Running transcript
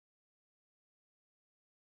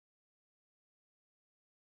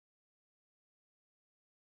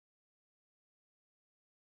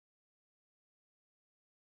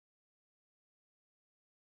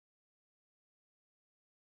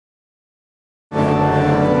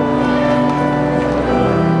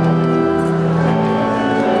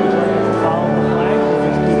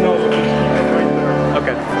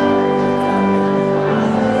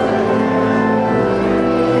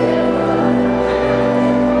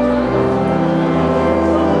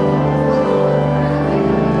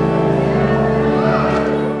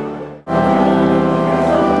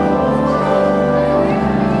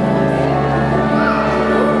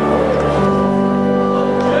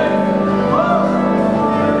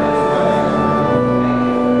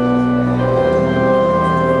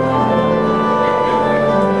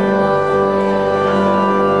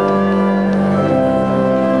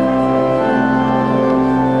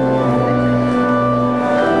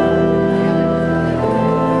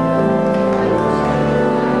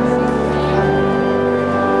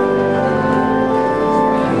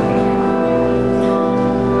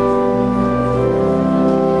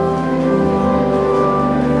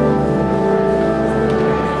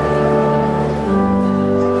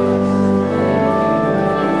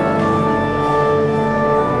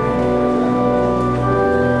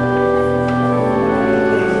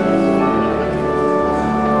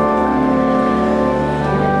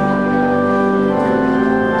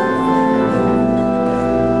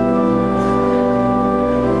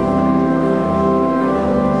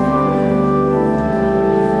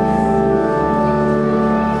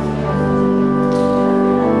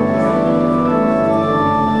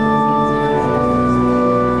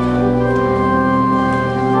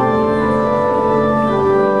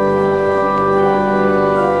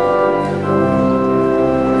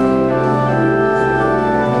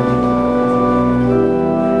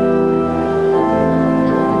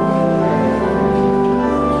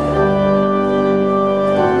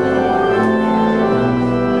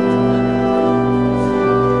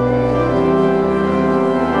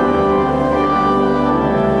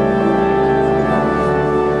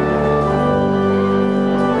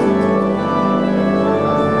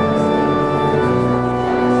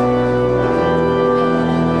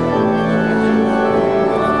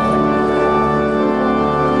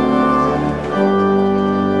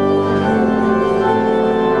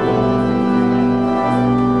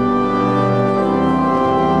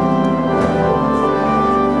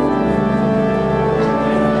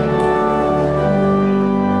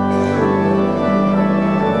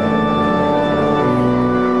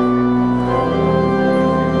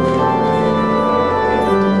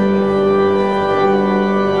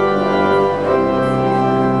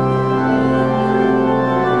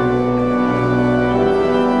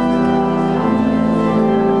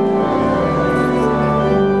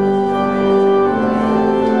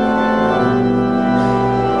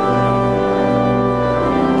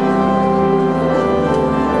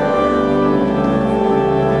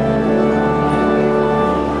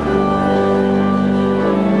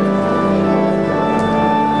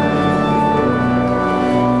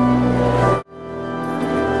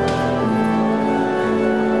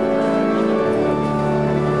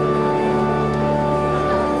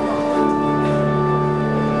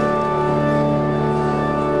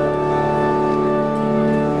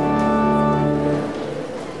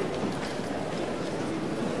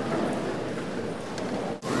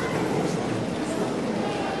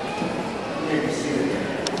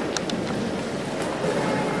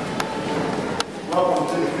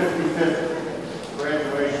55th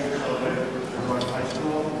graduation celebrated at Detroit High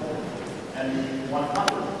School, and the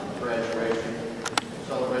 100th graduation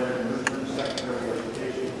celebrated in Lutheran Secondary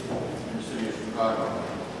Education in the city of Chicago.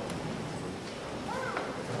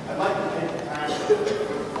 I'd like to take the time first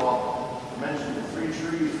of all to mention the 3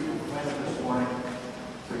 trees we planted this morning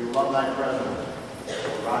for the alumni president,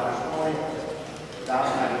 Roger Stoney, Don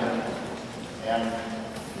Heineman, and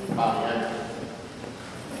Bobby Edwards.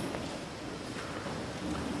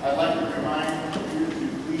 I'd like to remind you to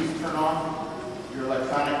please turn off your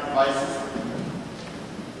electronic devices.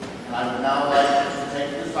 And I would now like to take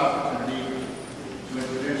this opportunity to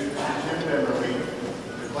introduce Mr. Tim Bimberly,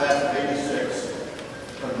 the class of '86,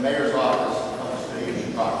 from the Mayor's Office of the City of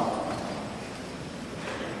Chicago.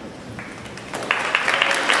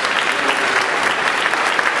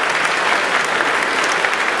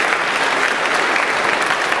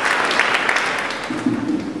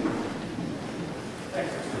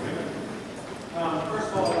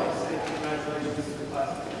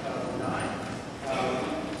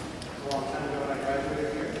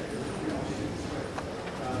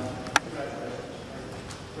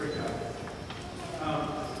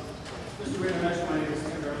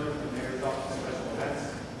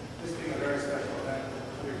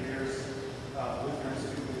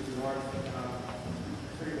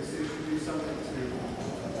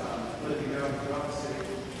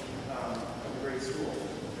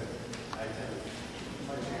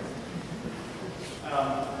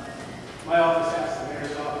 My office asked the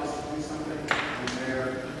mayor's office to do something, and the mayor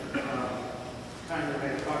kindly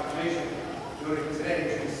made a proclamation voting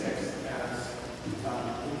today, June 6th, as Lutheran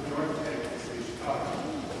North Head of the City of Chicago.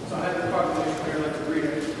 So I have the proclamation here. I'd like to read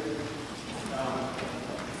it. It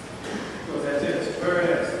goes as is.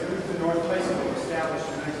 Whereas Lutheran North High School, established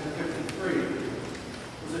in 1953,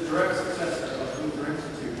 was a direct successor of Luther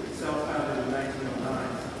Institute, itself founded in 1909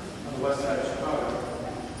 on the west side of Chicago.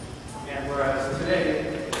 And whereas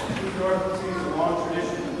today, Lutheran North continues a long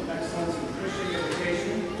tradition of excellence in Christian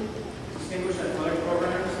education, distinguished athletic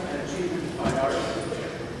programs, and achievement in fine arts.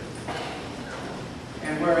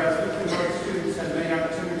 And whereas Lutheran North students have many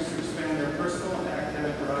opportunities to expand their personal and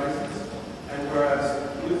academic horizons, and whereas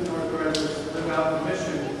Lutheran North graduates live out the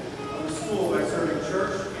mission of the school by serving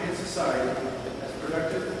church and society as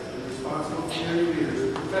productive and responsible community leaders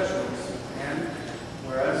and professionals, and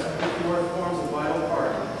whereas Lutheran North forms a vital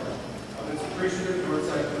part of its appreciative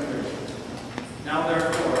Northside community. Now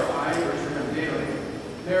therefore, I, Richard M. Daly,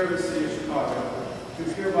 Mayor of the City of Chicago, do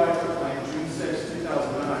hereby proclaim June 6,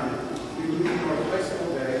 2009 to be Lutheran North High School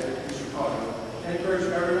Day in Chicago, and encourage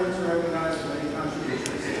everyone to recognize the many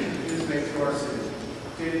contributions it has made to our city.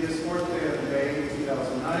 Dated this 4th day of May,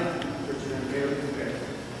 2009, Richard M. Daly, Mayor.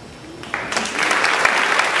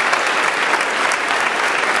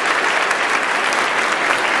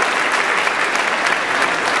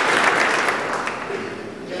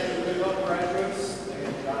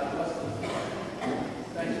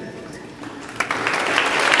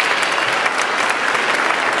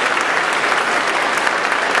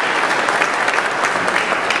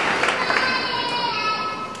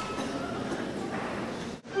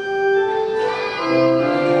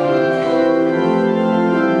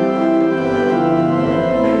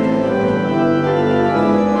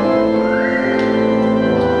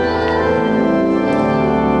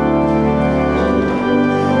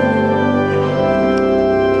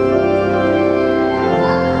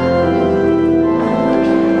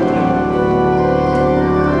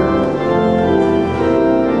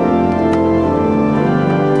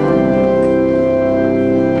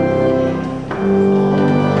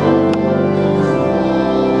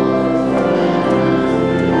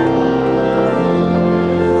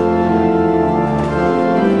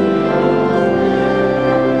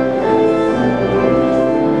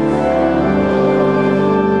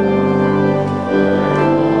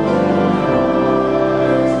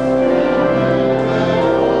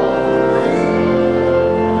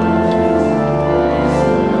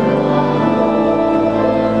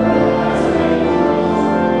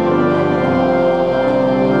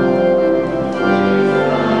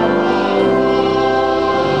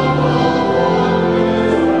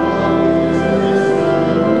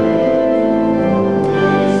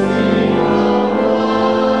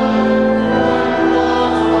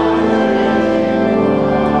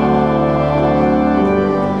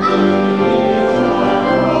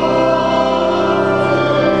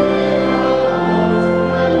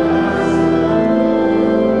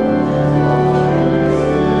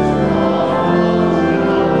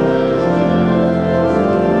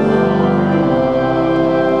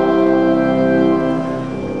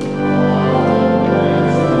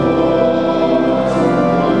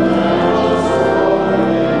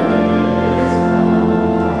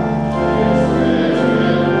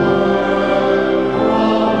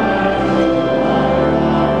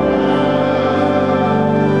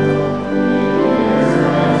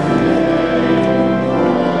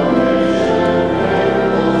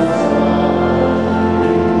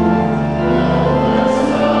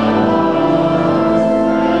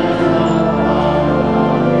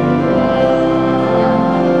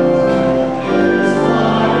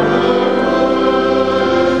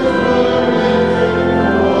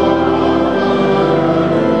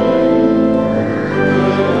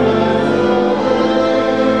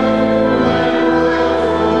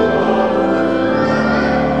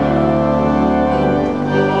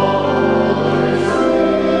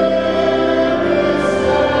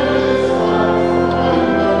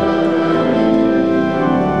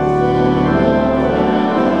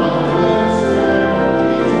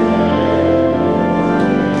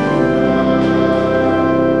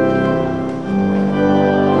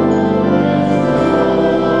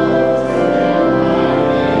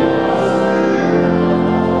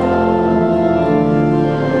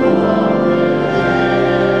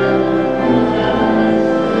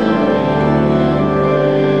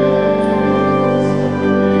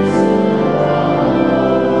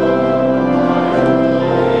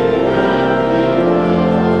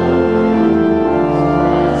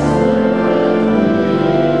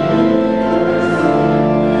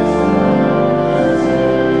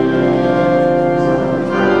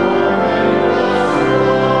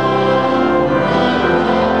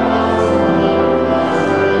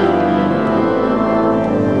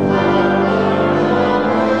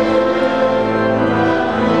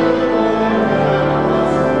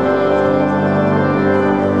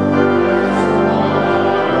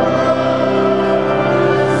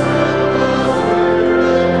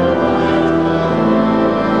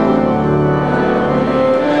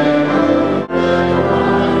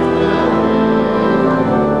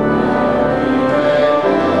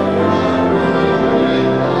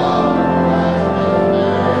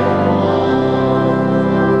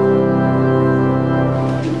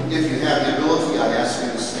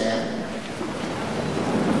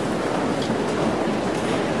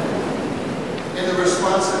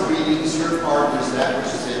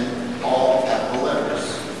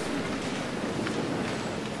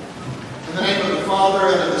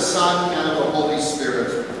 Son, and of the Holy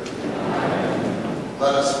Spirit.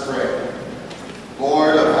 Let us pray.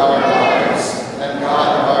 Lord of our lives and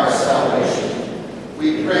God of our salvation,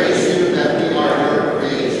 we praise you that we are your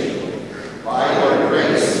creation. By your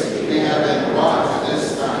grace, we have been brought to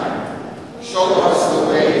this time. Show us the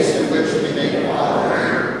ways in which we may follow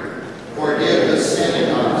you. Forgive the sin in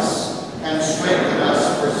us and strengthen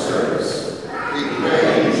us for service. We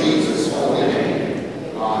pray in Jesus' holy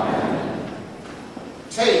name. Amen.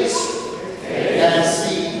 Taste and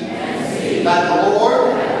see that the Lord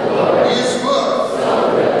is good.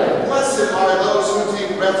 Blessed are those who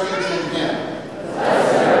take refuge in him.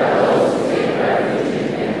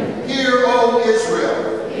 Hear, O Israel.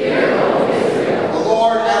 The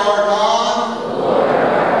Lord our God,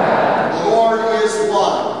 the Lord is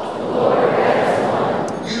one.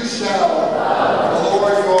 You shall love the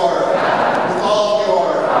Lord your with all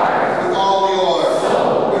your heart, with all your,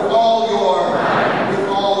 with all your mind, with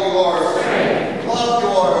all your strength. Love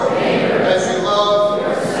your neighbor as you love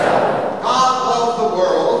yourself. God loved the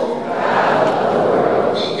world.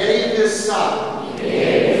 He gave his Son.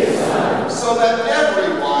 So that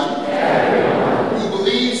everyone who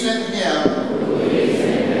believes in him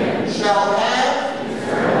shall have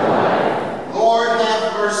eternal life. Lord, have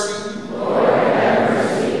mercy.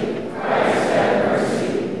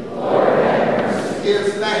 Give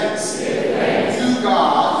thanks to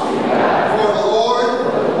God, for the Lord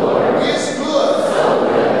is good,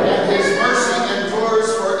 and his mercy endures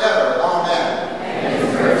forever. Amen.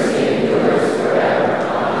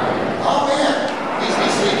 Amen. Please be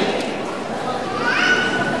seated.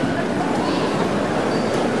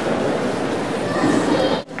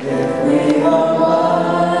 If we are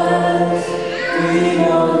wise, we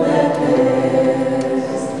know that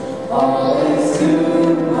there's always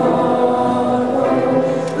tomorrow.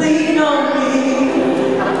 Lean on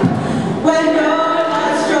me.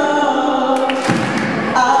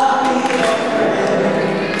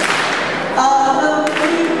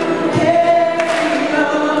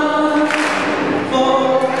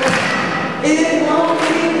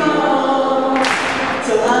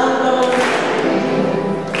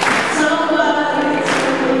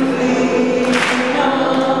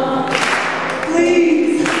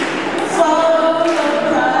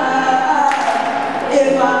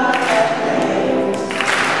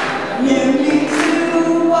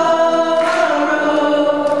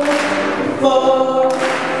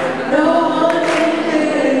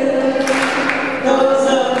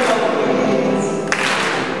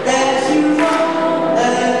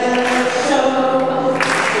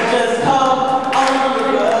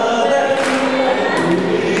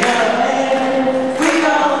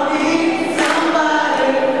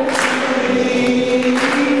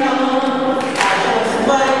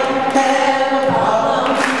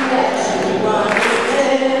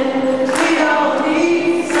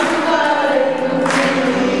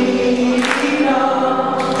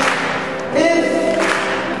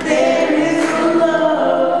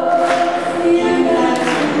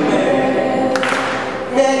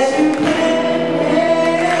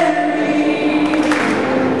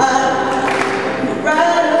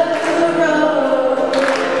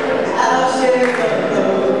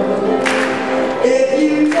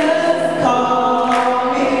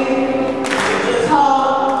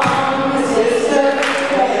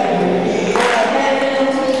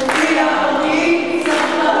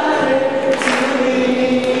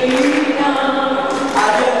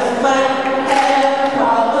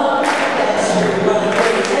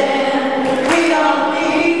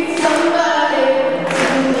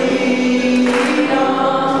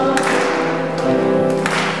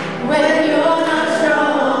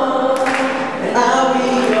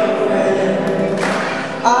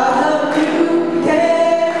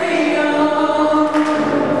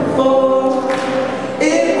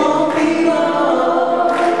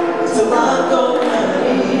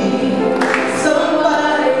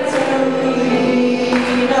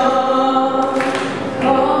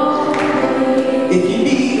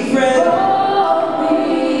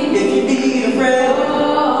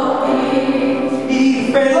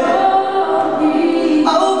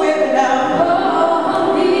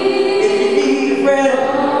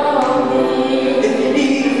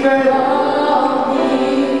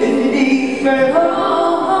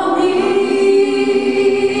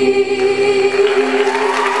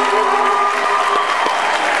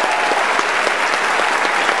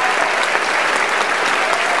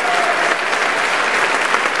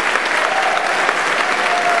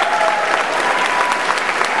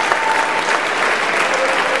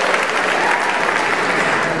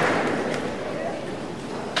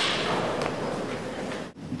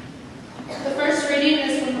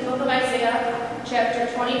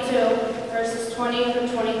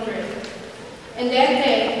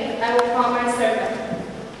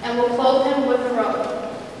 will clothe him with a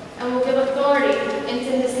robe, and will give authority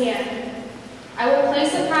into his hand. I will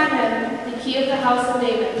place upon him the key of the house of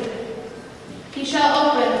David. He shall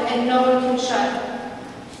open, and no one can shut.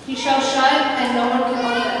 He shall shut, and no one can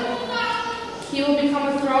open. He will become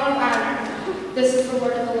a throne of honor. This is the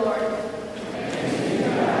word of the Lord.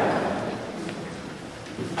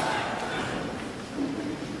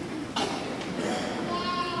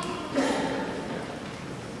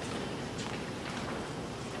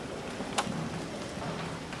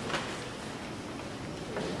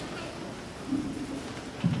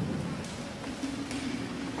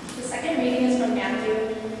 The second reading is from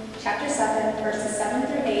Matthew, chapter 7, verses 7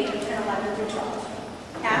 through 8 and 11 through 12.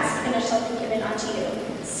 Ask, and it shall be given unto you.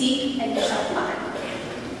 Seek, and you shall find.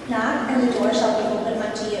 Knock, and the door shall be opened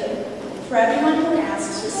unto you. For everyone who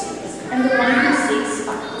asks receives, and the one who seeks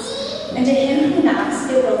finds. And to him who knocks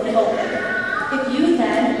it will be opened. If you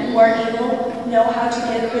then, who are evil, know how to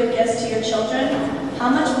give good gifts to your children, how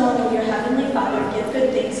much more will your heavenly Father give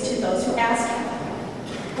good things to those who ask him?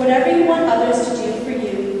 Whatever you want others to do for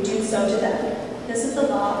you, do so to them. This is the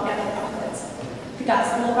law and the prophets. The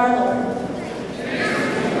gospel of our Lord.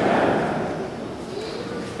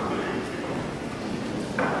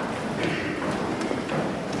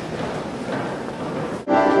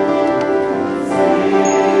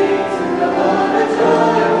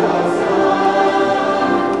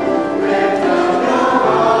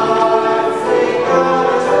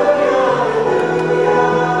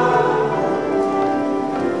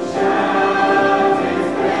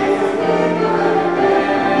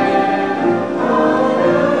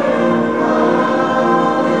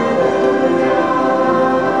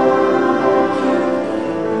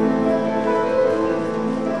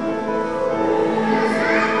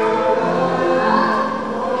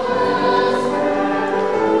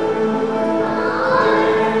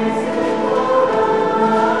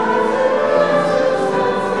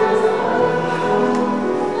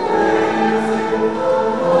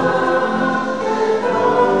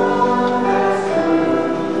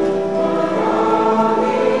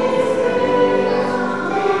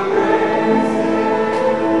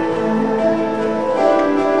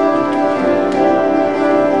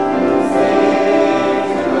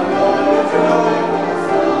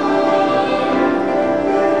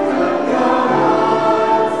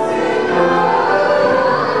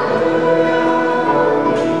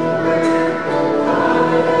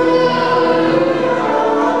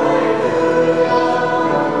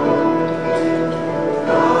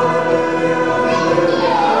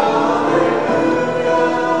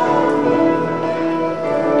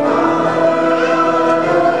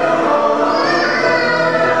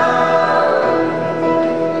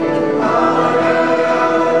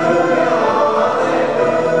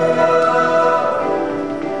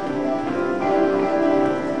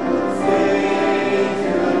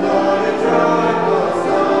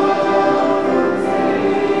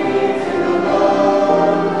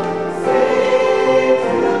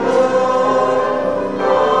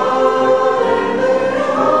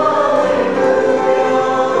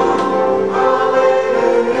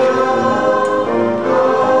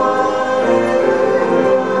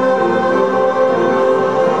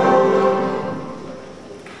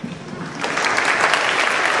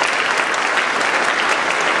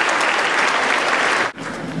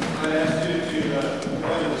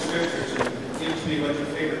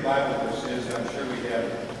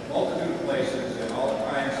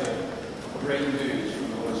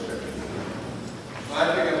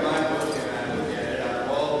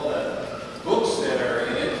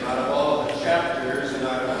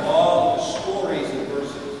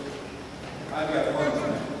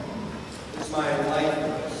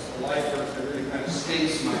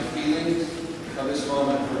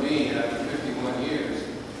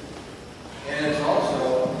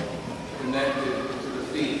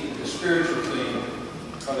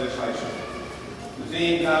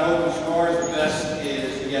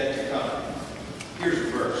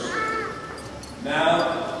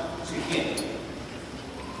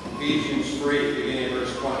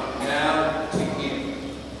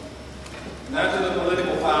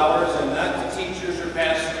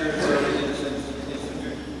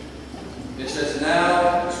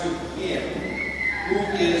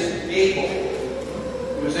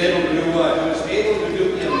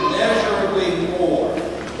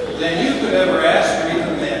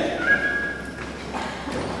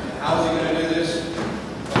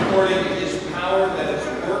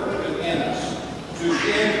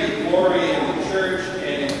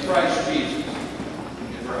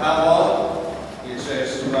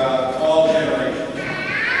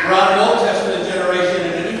 Throughout an Old Testament generation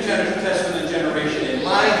and a New Testament generation, in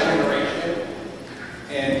my generation,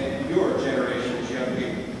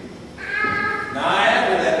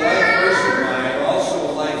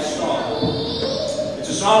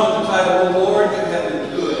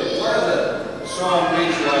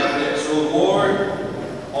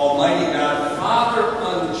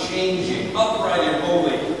 unchanging, upright, and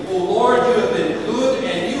holy. O Lord, you have been good,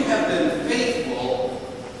 and you have been faithful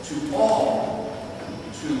to all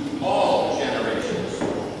generations.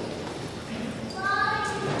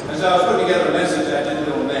 As I was putting together a message, I did a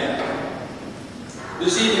little math.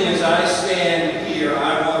 This evening, as I stand here,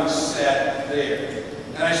 I once sat there,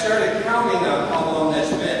 and I started counting up how long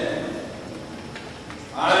that's been.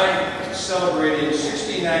 I celebrated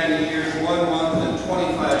 69 years, 1 month, and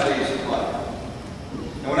 25 days of life.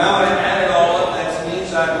 And when I want to add it all up, that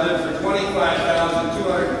means I've lived for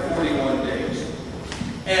 25,241 days.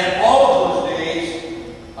 And all of those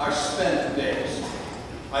days are spent days.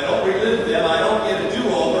 I don't relive them, I don't get a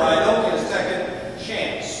do-over, I don't get a second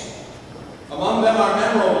chance. Among them are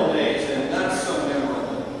memorable days and not so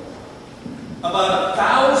memorable. About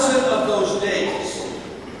 1,000 of those days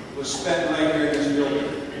was spent right here in this building.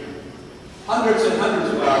 Hundreds and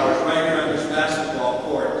hundreds of hours right here on this basketball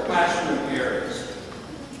court, classroom areas.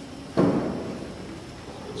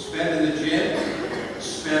 Spent in the gym,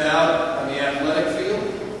 spent out on the athletic field,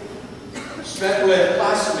 spent with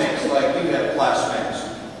classmates like you have classmates.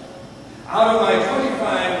 Out of my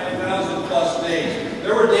 25,000 plus days,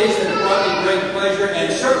 there were days that brought me great pleasure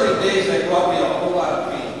and certainly days that brought me a whole lot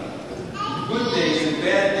of pain. Good days and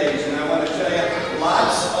bad days, and I want to tell you,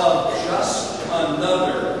 lots of just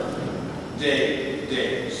another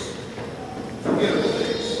days. Forgettable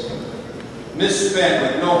days. Misspent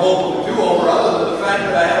with no hope of a do-over other than the fact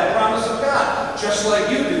that I have a promise of God, just like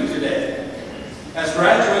you do today. As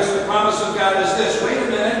graduates, the promise of God is this: wait a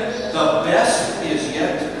minute, the best is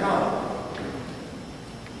yet to come.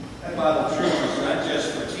 That Bible truth is not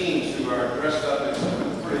just for teens who are dressed up in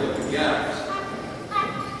some pretty-looking gowns.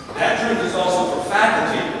 That truth is also for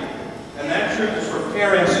faculty, and that truth is for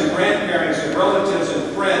parents and grandparents and relatives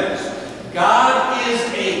and friends. God is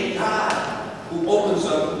a God who opens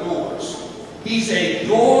up doors. He's a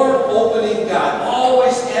door-opening God,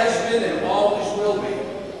 always has been and always will be.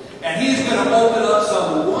 And He's going to open up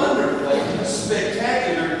some wonderful,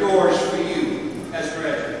 spectacular doors for you as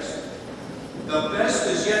graduates. The best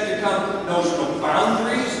is yet to come. Knows no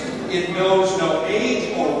boundaries. It knows no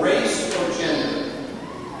age or race or gender.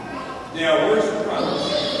 They are words of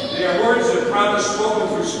promise. They are words of promise spoken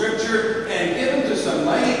through Scripture and given to some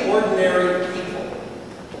mighty ordinary people.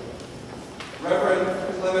 Reverend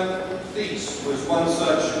Clement Thies was one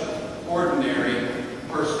such ordinary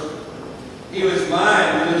person. He was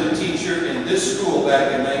my religion teacher in this school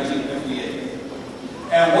back in 1958.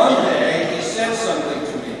 And one day, he said something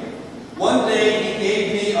to me. One day, he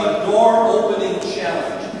gave me a door-opening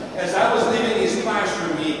challenge. As I was leaving his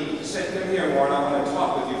classroom, he said, "Come here, Warren, I want to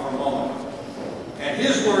talk with you for a moment." And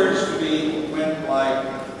his words to me went like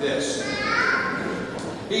this.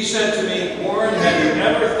 He said to me, "Warren, have you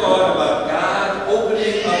ever thought about God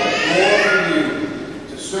opening up a door for you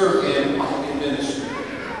to serve Him in ministry?"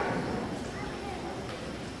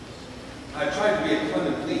 I tried to be a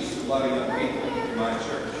Clement Thies to a lot of young people in my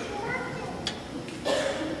church.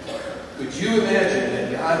 Could you imagine that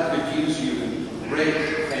God could use you in great,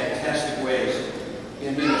 fantastic ways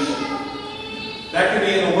in ministry? That could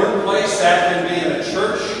be in the workplace, that can be in a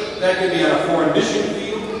church, that can be on a foreign mission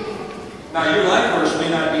field. Now, your life verse may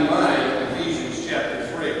not be mine, Ephesians chapter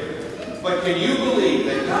 3. But can you believe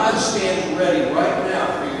that God stands ready right now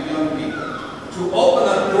for you young people to open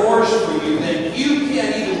up doors for you that you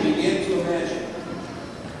can't even begin to imagine?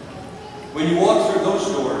 When you walk through those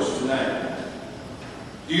doors tonight,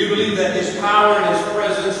 do you believe that His power and His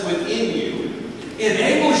presence within you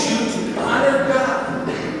enables you to honor God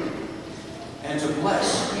and to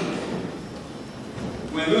bless people?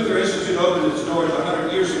 When Luther Institute opened its doors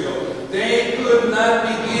 100 years ago, they could not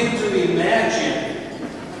begin to imagine,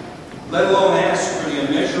 let alone ask for the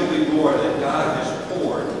immeasurably more that God has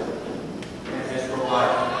poured and has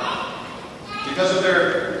provided. Because of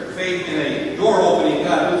their faith in a door-opening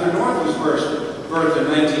God, Luther North was birthed in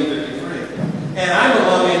 1953. And I'm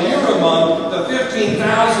among, and you're among, the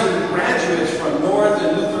 15,000 graduates from North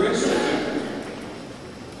and Luther Institute,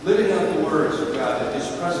 living out the words of God, that His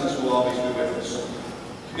presence will always be with us.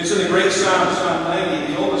 It's in the great Psalm, Psalm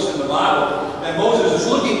 90, the oldest in the Bible, that Moses is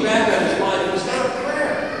looking back on his life and he's got a prayer.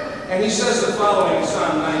 And he says the following in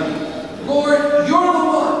Psalm 90, "Lord, you're the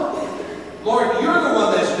one. Lord, you're the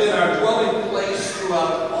one that's been our dwelling place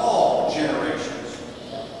throughout all generations."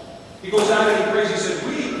 He goes on and he prays, he says,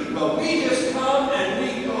 we just come and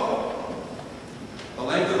we go. The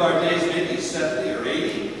length of our days may be 70 or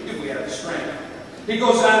 80, if we have the strength. He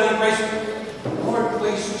goes on and he prays, "Lord,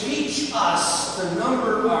 please teach us to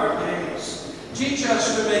number our days. Teach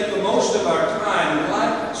us to make the most of our time in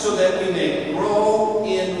life so that we may grow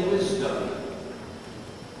in wisdom."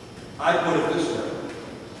 I put it this way.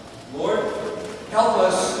 Lord, help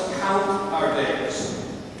us count our days,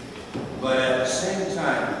 but at the same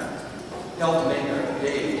time, help make our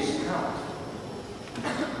days count.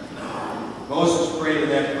 Moses prayed in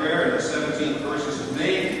that prayer in the 17th verse. He says,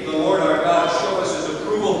 may the Lord our God show us his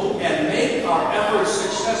approval and make our efforts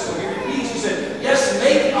successful. He repeats, he said, yes,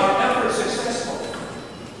 make our efforts successful.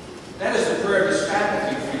 That is the prayer of this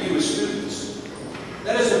faculty for you as students.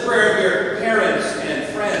 That is the prayer of your parents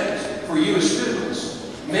and friends for you as students.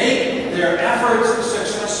 Make their efforts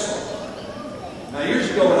successful. Now, years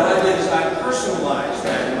ago, what I did is I personalized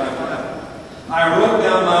that in my Bible. I wrote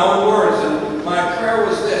down my own words, and my prayer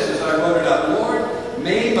was this as I wrote it out. Lord,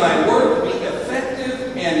 may my work be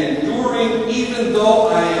effective and enduring, even though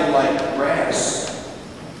I am like grass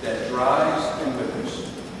that dries and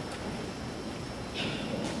withers.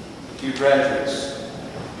 To you graduates,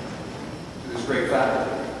 to this great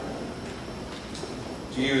faculty,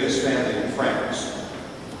 to you as family and friends,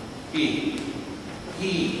 He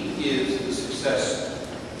is the success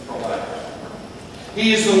for life.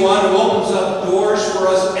 He is the one who opens up doors for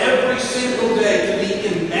us every single day to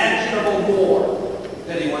the imaginable more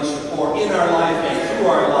that He wants to pour in our life and through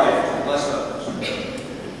our life to bless others.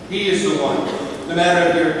 He is the one, no matter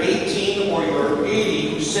if you're 18 or you're 80,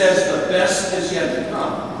 who says the best is yet to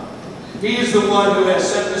come. He is the one who has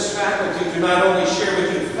sent this faculty to not only share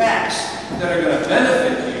with you facts that are going to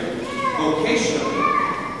benefit you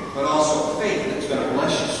vocationally, but also faith that's going to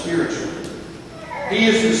bless you spiritually. He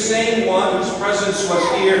is the same one whose presence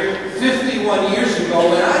was here 51 years ago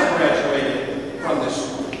when I graduated from this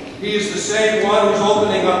school. He is the same one who's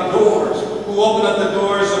opening up doors, who opened up the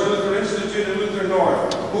doors of Luther Institute and Luther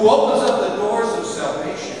North, who opens up the doors of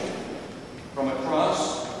salvation from a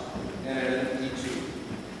cross and an empty tomb.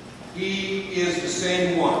 He is the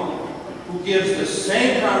same one who gives the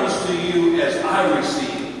same promise to you as I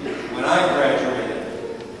received when I graduated.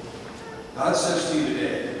 God says to you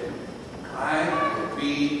today, I will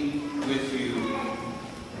be with you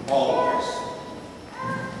always.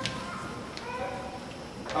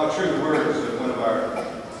 How true the words of one of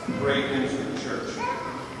our great hymns of the church.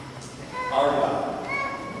 Our God,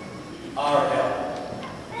 our help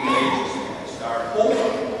in ages past, our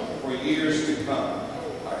hope for years to come,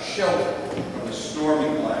 our shelter from the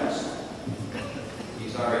stormy blast.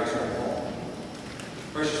 He's our eternal home.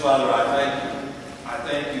 Precious Father, I thank you. I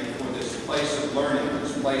thank you for this place of learning,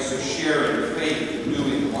 this place of sharing faith and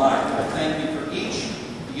doing life. I thank you for each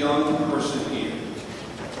young person here.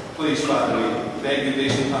 Please, Father, we beg you,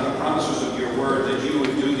 based upon the promises of your word, that you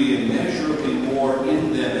would do the immeasurably more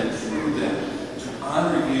in them and through them to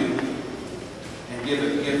honor you and give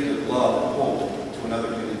a gift of love and hope to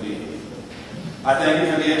another human being. I thank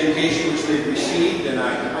you for the education which they've received, and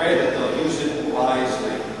I pray that they'll use it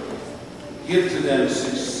wisely. Give to them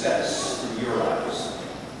success through your eyes.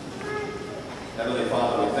 Heavenly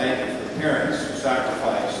Father, we thank you for the parents who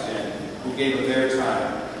sacrificed and who gave of their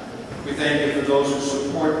time. We thank you for those who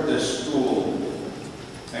support this school.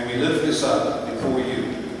 And we lift this up before you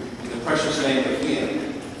in the precious name of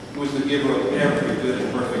Him, who is the giver of every good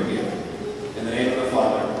and perfect gift. In the name of the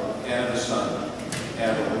Father, and of the Son,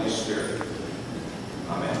 and of the Holy Spirit.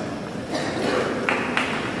 Amen.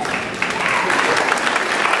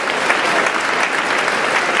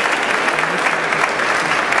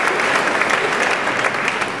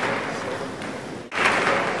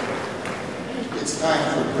 It's time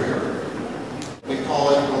for prayer. We call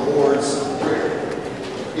it the Lord's Prayer.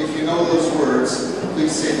 If you know those words,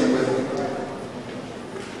 please say them with me.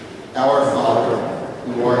 Our Father,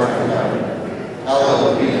 who art in heaven,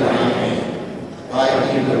 hallowed be thy name.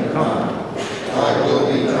 Thy kingdom come, thy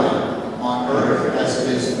will be done, on earth as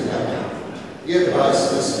it is in heaven. Give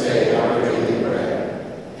us this day our daily bread,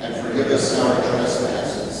 and forgive us our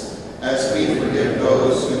trespasses, as we forgive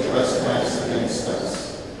those who trespass against us.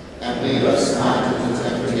 And lead us not into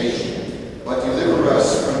temptation, but deliver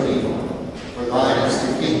us from evil. For thine is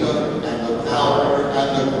the kingdom, and the power,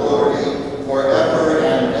 and the glory, forever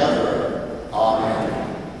and ever.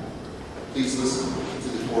 Amen. Please listen to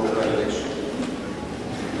the Torah benediction.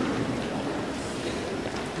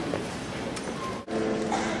 Amen.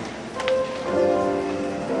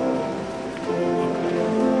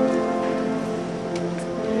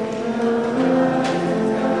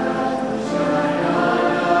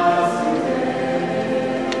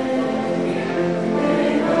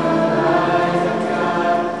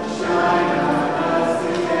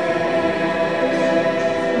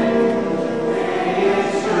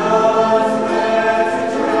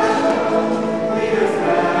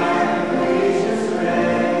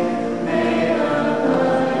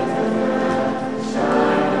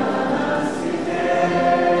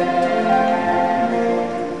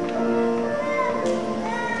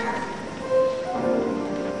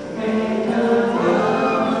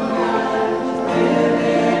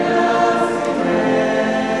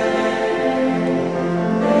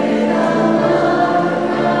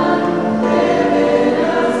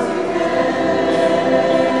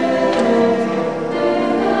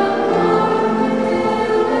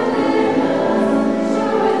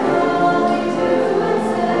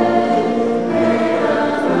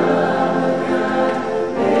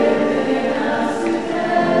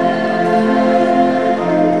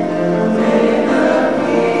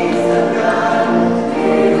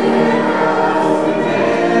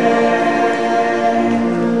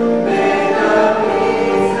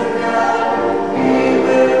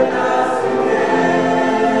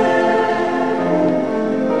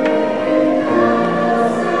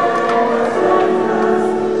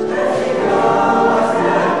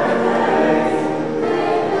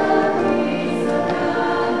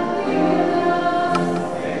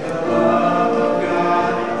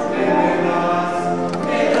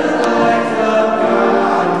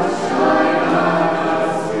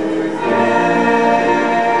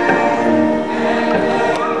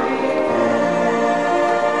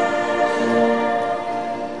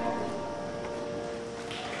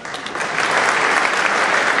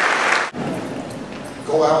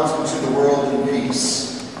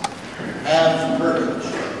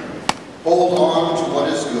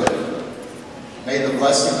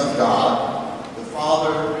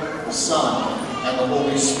 the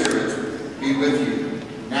Holy Spirit be with you,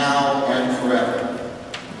 now and forever.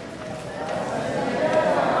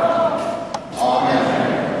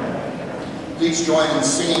 Amen. Please join in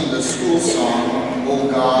singing the school song, O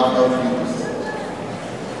God of Youth.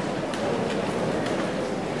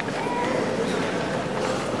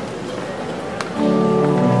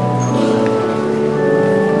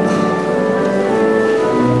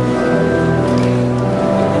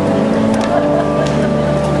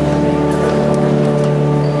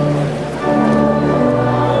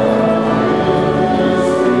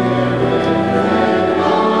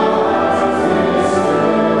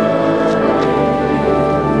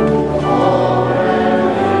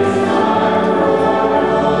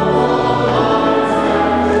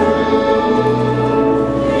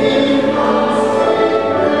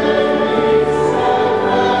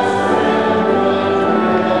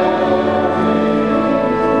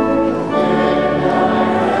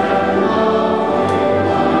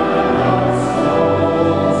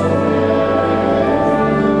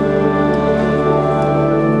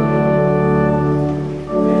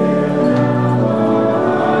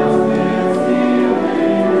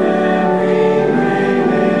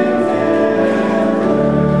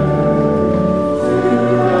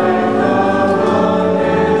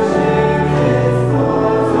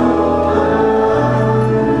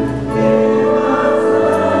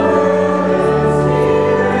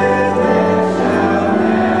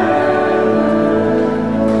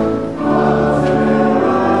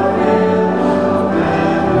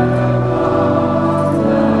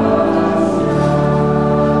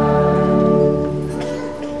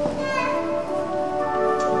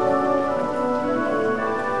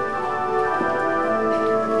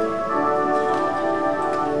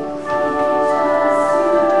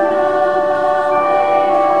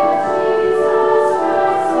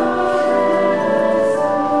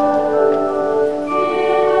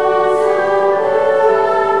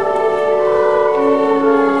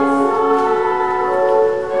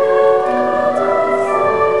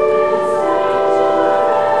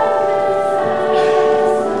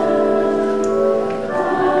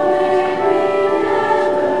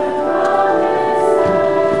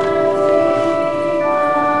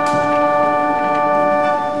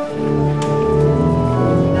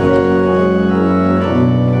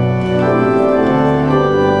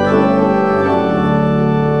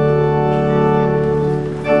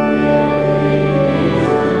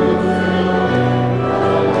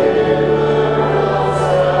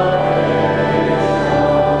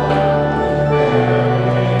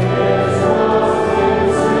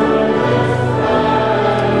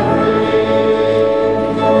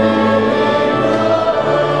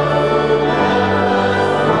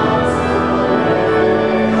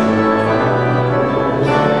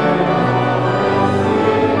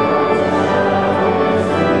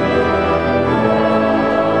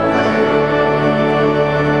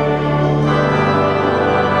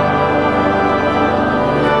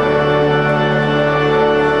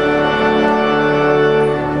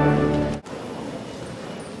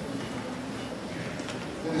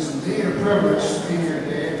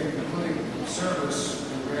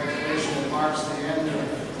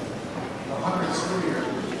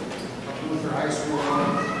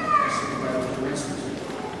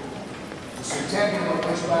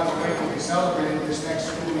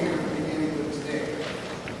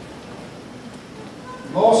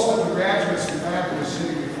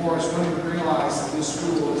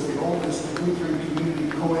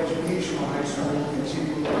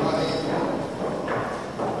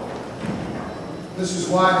 This is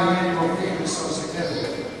why the annual theme is so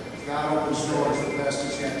significant. God opens doors, the best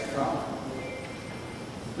is yet to come.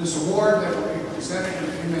 This award that will be presented in a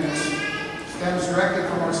few minutes stems directly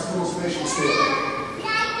from our school's mission statement,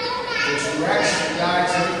 which directs and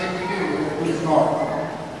guides everything we do at Booth North,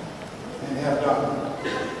 and have done.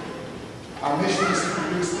 Our mission is to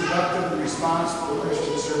produce productive and responsible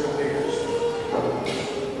Christian servant leaders,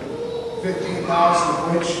 15,000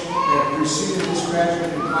 of which have preceded this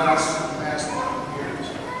graduating class for the past 100 years.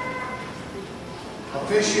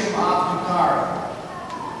 Officium Opticare,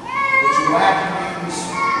 which in Latin means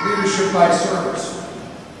leadership by service,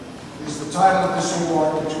 is the title of this award,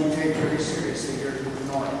 which we take very seriously here at Booth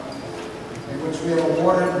North, and which we have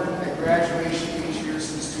awarded at graduation each year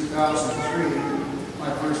since 2003,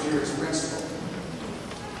 my first year as principal.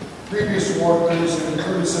 Previous award winners have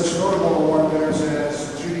included such notable award winners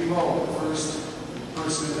as Judy Lowe, the first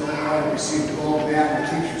person in Illinois to receive the Gold Band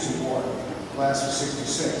Teachers Award, class of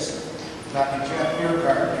 '66. Dr. Jeff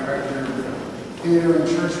Biergard, Director of Theater and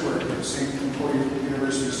Church Work at St. Paul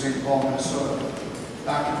University of St. Paul, Minnesota.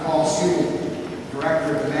 Dr. Paul Siegel,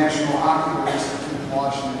 Director of the National Ocular Institute in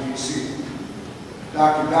Washington, D.C.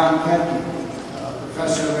 Dr. Don Kempke,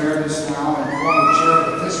 Professor Emeritus now and former Chair of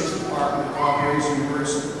the Physics Department at Valparaiso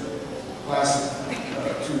University, class of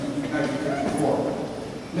 1954.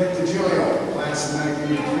 Nick DiGilio, class of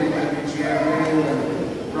 1983, WGN radio and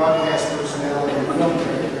broadcast personality and film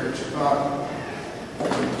critic here in Chicago.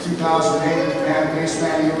 In 2008, Matt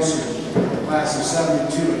Mace-Maniosi, class of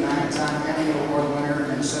 72, a 9-time Emmy Award winner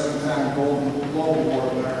and 7-time Golden Globe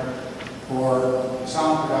Award winner for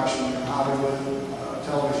sound production in Hollywood,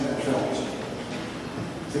 television, and films.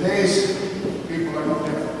 Today's people are no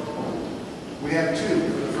different. We have two,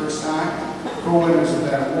 for the first time, co-winners of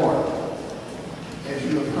that award. As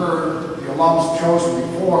you have heard, the alums chosen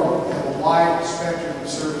before have a wide spectrum of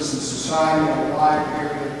service in society and a wide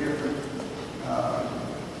area of different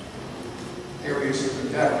areas of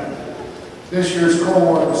endeavor. This year's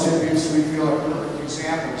co-award recipients, we feel, are perfect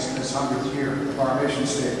examples in this 100th year of our mission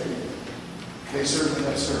statement. They certainly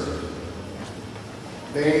have served.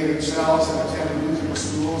 They themselves have attended Lutheran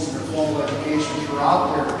schools and their formal education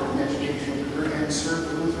throughout their educational career and served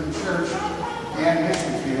the Lutheran Church and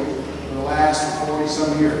mission field for the last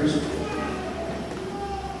 40-some years.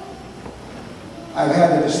 I've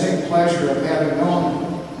had the distinct pleasure of having known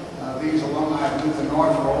these alumni of Lutheran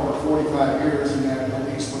North for over 45 years, and that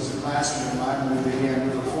Elise was a classmate of mine when we began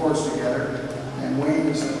River Forest together, and Wayne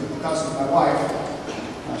is a cousin of my wife,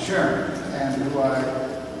 Sharon, and who I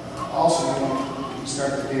also know he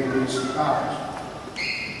started David East College.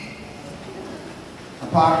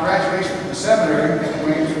 Upon graduation from the seminary,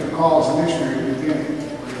 Wayne took a call as a missionary at the beginning,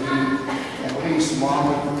 where he and Elise, along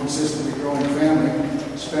with a consistently growing family,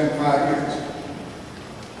 spent 5 years.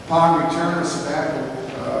 Upon return to sabbatical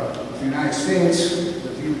to the United States,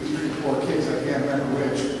 with 3 or 4 kids, I can't remember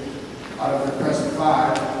which, out of their present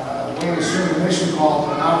 5, Wayne assumed a mission call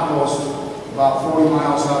to an outpost about 40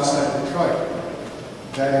 miles outside Detroit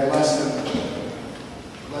that had less than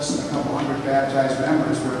a couple hundred baptized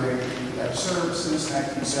members, where they have served since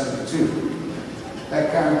 1972.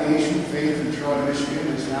 That congregation, Faith in Troy, Michigan,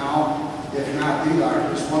 is now, if not the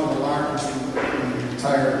largest, one of the largest in the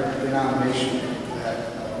entire denomination that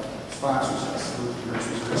sponsors us, the Lutheran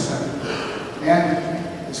Church Center,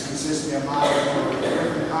 and is consistently a model for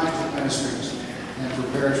different kinds of ministries and for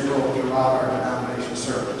parish growth throughout our denomination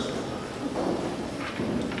service.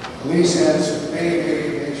 Elise has made,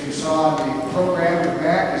 as you saw in the program, her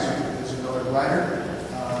back is another writer,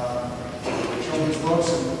 children's books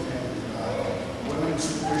and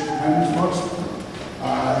Christian women's books.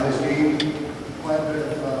 Has gained quite a bit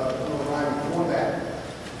of notoriety for that.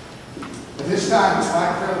 At this time, it's my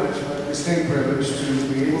privilege, a distinct privilege,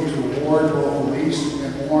 to be able to award both Elise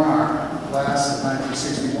and Warren R., class of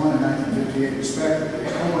 1961 and 1958, respectively,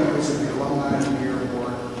 co-winners of the Alumni of the Year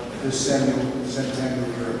Award this centennial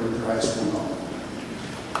year of Luther High School.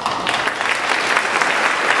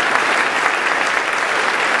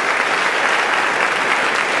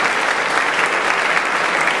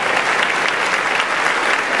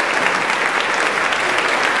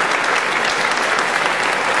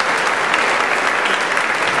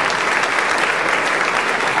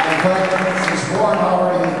 Since Warren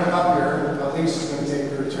already has been up here, Elise is going to take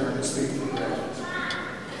her turn and speak to the graduates.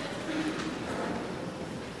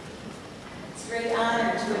 It's a great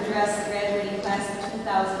honor to address the graduating class of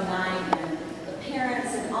 2009 and the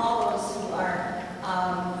parents and all those who are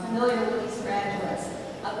familiar with these graduates.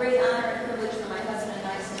 A great honor and privilege for my husband and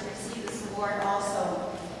I to receive this award also.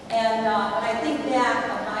 And when I think back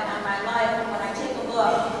on my life, when I take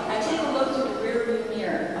a look through the rearview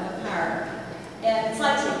mirror of a car. And it's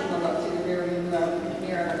like taking a look through the rearview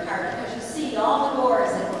mirror of a car, because you see all the doors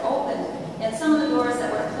that were opened and some of the doors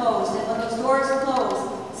that were closed. And when those doors are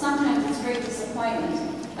closed, sometimes it's great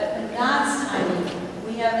disappointment. But in God's timing,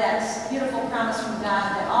 we have that beautiful promise from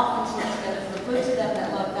God that all continue together for good to them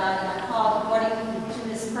that love God and are called according to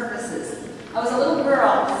His purposes. I was a little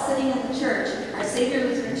girl sitting in the church, our Savior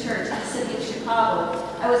Lutheran Church in the city of Chicago.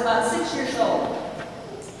 I was about 6 years old.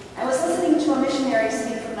 I was listening to a missionary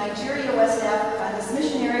speak from Nigeria, West Africa, and this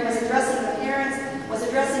missionary was addressing the parents, was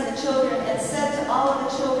addressing the children, and said to all of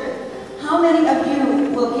the children, "How many of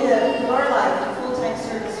you will give your life in full-time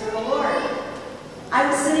service for the Lord?" I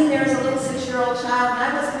was sitting there as a little 6-year-old child, and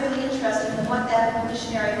I wasn't really interested in what that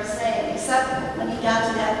missionary was saying, except when he got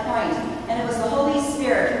to that point. And it was the Holy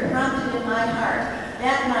Spirit who prompted in my heart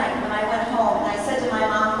that night when I went home, and I said to my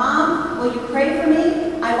mom, "Mom, will you pray for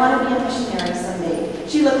me? I want to be a missionary someday."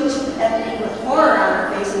 She looked at me with horror on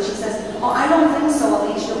her face, and she says, "Oh, I don't think so,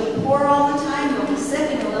 Elise. You'll be poor all the time, you'll be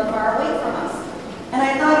sick, and you'll live far away from us." And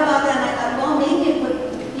I thought about that, and I thought, well, maybe it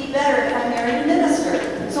would be better if I married a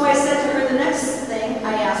minister. So I said to her the next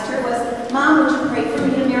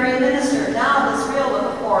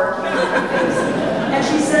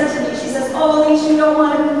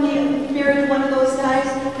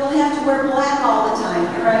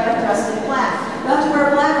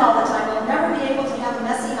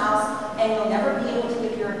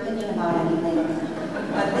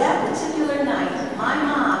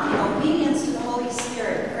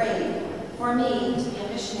for me to be a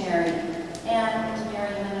missionary and to marry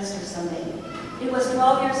a minister someday. It was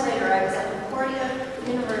 12 years later, I was at Concordia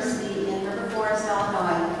University in River Forest,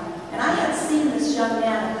 Illinois, and I had seen this young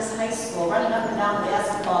man at this high school running up and down the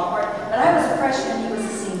basketball court, but I was a freshman, he was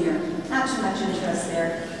a senior. Not too much interest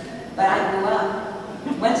there, but I grew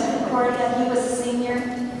up. Went to Concordia, he was a senior,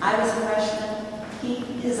 I was a freshman.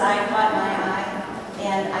 His eye caught my eye,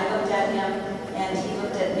 and I looked at him, and he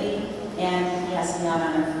looked at me, and he asked me out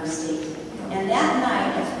on our first date. And that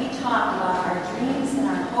night, as we talked about our dreams and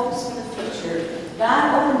our hopes for the future,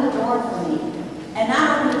 God opened the door for me. And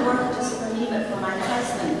not opened the door just for me, but for my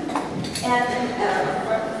husband. And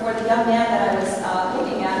for the young man that I was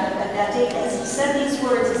looking at that date, as he said these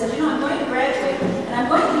words, he said, I'm going to graduate, and I'm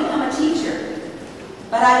going to become a teacher.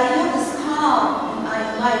 But I have this call in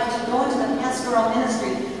my life to go into the pastoral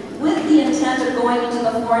ministry with the intent of going into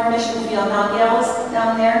the foreign mission field. Now, gals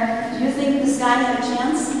down there, do you think this guy had a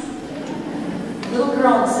chance? A little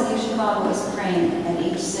girl in the city of Chicago was praying at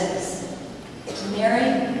age 6 to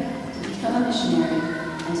marry, to become a missionary,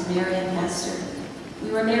 and to marry a pastor.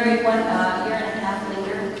 We were married 1 year and a half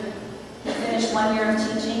later. He finished 1 year of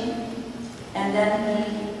teaching, and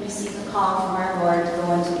then he received a call from our Lord to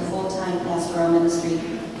go into full-time pastoral ministry.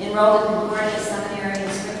 Enrolled at Concordia Seminary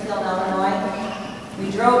in Springfield, Illinois.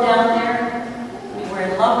 We drove down there. We were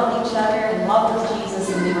in love with each other, in love with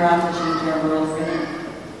Jesus, and we were out to change our world for him.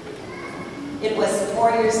 It was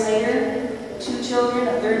 4 years later, 2 children,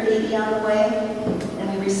 a third baby on the way, and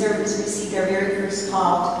we received our very first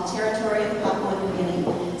call to the territory of Papua New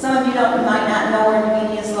Guinea. Some of you might not know where New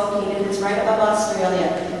Guinea is located. It's right above Australia.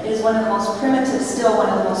 It is one of the most primitive, still one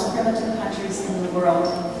of the most primitive countries in the world.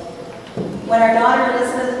 When our daughter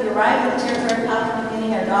Elizabeth, we arrived in the territory of Papua New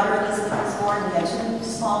Guinea, our daughter Elizabeth was born. We had 2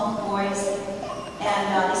 small boys,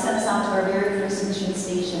 and they sent us out to our very first mission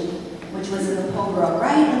station, which was in the Pobra,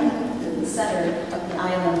 right in the center of the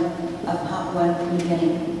island of Papua New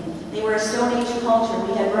Guinea. They were a Stone Age culture.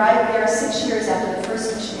 We had arrived there 6 years after the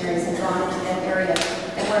first missionaries had gone into that area,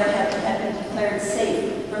 and where it had been declared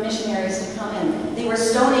safe for missionaries to come in. They were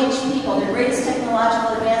Stone Age people. Their greatest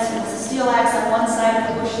technological advancement was a steel axe on one side and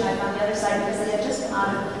a bush knife on the other side, because they had just come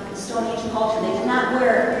out of the Stone Age culture. They did not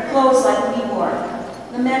wear clothes like we wore.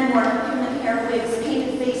 The men wore human hair wigs,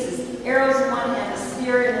 painted faces, arrows in one hand, a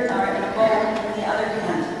spear and a bow in the other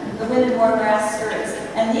hand. The women wore grass skirts.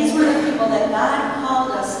 And these were the people that God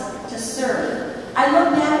called us to serve. I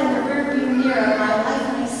look back in the rearview mirror of my life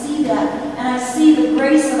and I see that. And I see the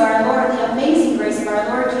grace of our Lord, the amazing grace of our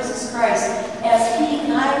Lord Jesus Christ, as He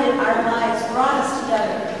guided our lives, brought us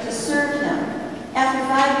together to serve Him. After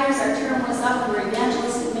 5 years, our term was up. We were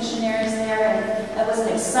evangelistic missionaries there, and that was an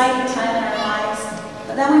exciting time in our lives.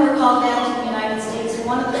 But then we were called back to the United States, and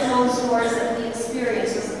one of the closed doors that we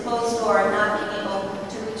experienced was the closed door of not being able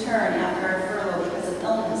to return after our furlough because of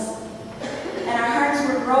illness. And our hearts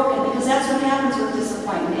were broken, because that's what happens with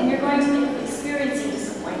disappointment. And you're going to be experiencing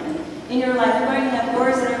disappointment in your life. You're going to have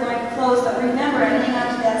doors that are going to close, but remember, and hang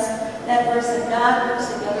on to that verse, that God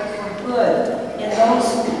works together for good in those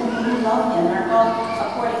who love Him and are called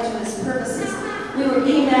according to His purposes. We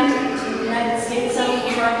came back to the United States, settled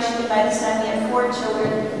in Michigan. By this time, we had 4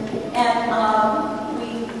 children, and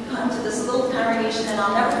we come to this little congregation, and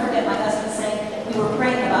I'll never forget my husband saying, we were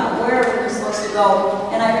praying about where we were supposed to go,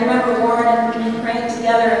 and I remember Warren and me praying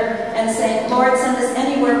together and saying, Lord, send us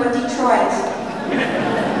anywhere but Detroit.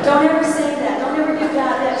 Don't ever say that. Don't ever give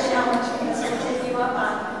God that challenge, because He'll take you up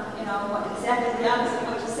on, exactly the opposite of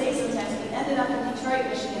what you say sometimes. We ended up in Troy,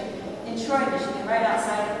 Michigan, right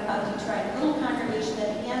outside of Detroit. A little congregation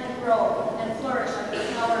that began to grow and flourish under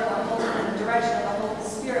the power of the Holy and the direction of the Holy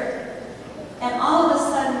Spirit. And all of a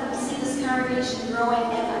sudden, we see this congregation growing,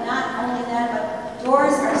 and not only that, but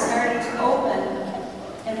doors are starting to open.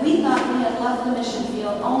 And we thought we had left the mission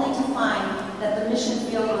field, only to find that the mission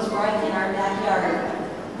field was right in our backyard.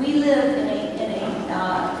 We live in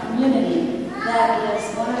a community that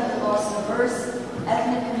is one of the most diverse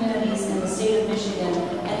ethnic communities in the state of Michigan,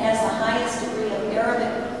 and has the highest degree of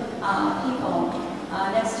Arabic people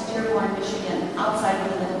next to Dearborn, Michigan, outside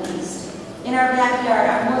of the Middle East. In our backyard,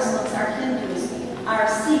 our Muslims, our Hindus, our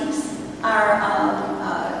Sikhs, our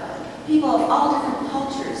people of all different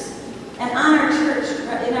cultures. And in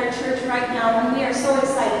our church right now, when we are so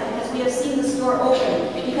excited because we have seen this door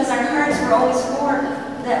open, because our hearts were always for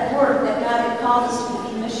that work that God had called us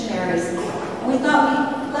to be missionaries. And we thought we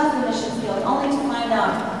left the mission field, only to find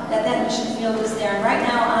out that that mission field was there. And right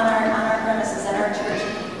now on our premises at our church,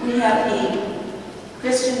 we have a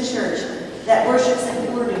Christian church that worships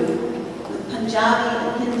in Urdu, with Punjabi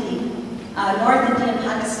and Hindi, North Indian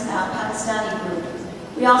Pakistani group.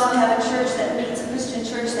 We also have a church that meets, a Christian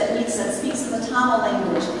church that meets communities that speaks in the Tamil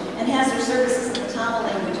language and has their services in the Tamil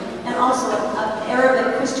language, and also an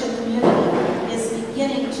Arabic Christian community is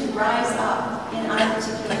beginning to rise up in our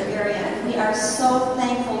particular area. And we are so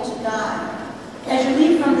thankful to God. As you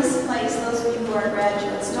leave from this place, those of you who are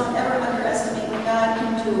graduates, don't ever underestimate what God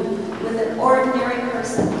can do with an ordinary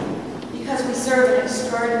person, because we serve an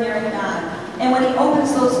extraordinary God. And when He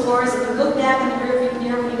opens those doors, if you look back in the rearview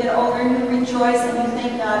mirror when you get older, you rejoice and you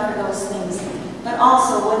thank God for those things. But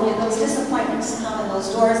also, when those disappointments come and those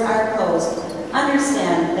doors are closed,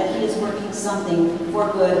 understand that He is working something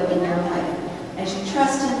for good in your life as you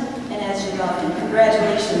trust Him and as you love Him.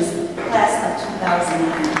 Congratulations, class of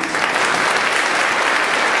 2009.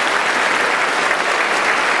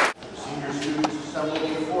 Senior students assembled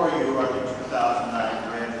before you are the 2009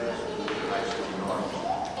 graduates of Luther High School North.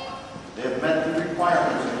 They have met the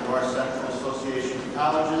requirements of the North Central Association of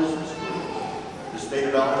Colleges and Schools, the state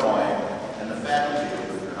of Illinois, and the faculty of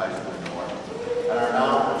Luther High School North, and are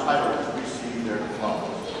now entitled to receive their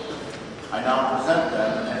diplomas. I now present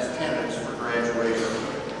them as candidates for graduation.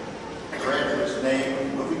 The graduate's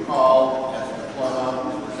name will be called as the diploma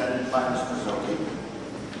is presented by Mr. Zoki,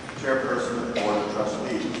 Chairperson of the Board of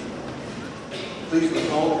Trustees. Please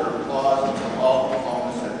withhold your applause until all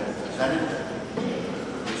diplomas have been presented.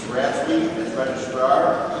 Ms. Ratsky, as registrar,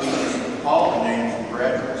 please call the names of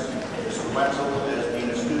graduates. Mr. Wenzel, as dean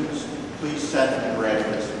of students, please send the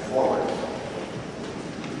graduates forward.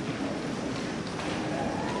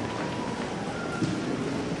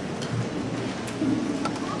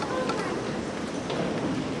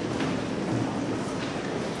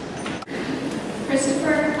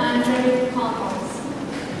 Christopher Andre Collins.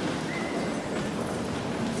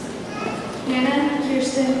 Hannah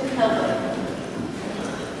Kirsten Helbert.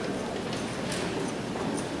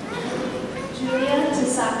 Julia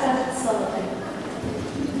Tasaka Sullivan.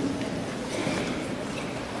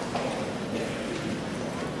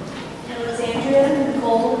 Alexandria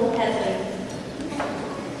Nicole Headley.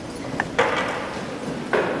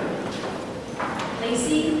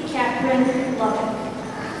 Lacey Catherine Lubbock.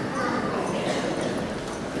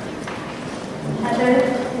 Heather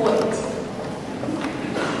Hoyt.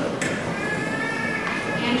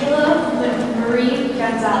 Angela Marie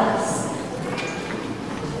Gonzalez.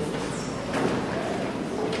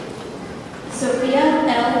 Sophia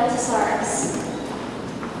L. Tesaris.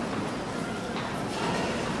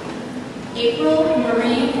 April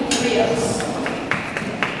Marie Rios.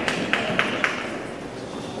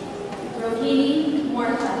 Rohini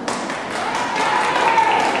Morta.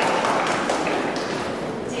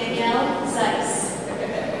 Danielle Zeiss.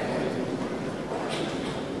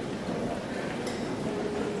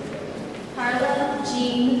 Carla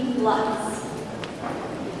Jean Lutz.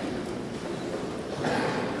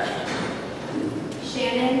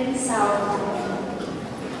 Shannon Sauerland.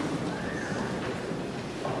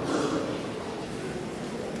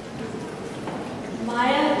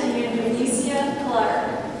 Maya DeAndresia Clark.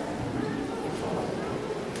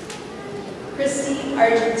 Christy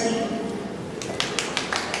Argentine.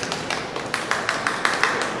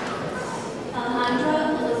 Alejandra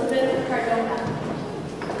Elizabeth Cardona.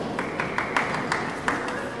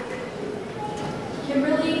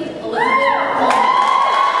 Kimberly Elizabeth Bowman.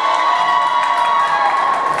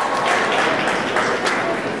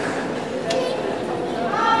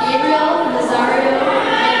 Gabriel Nazario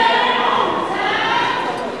Mejia.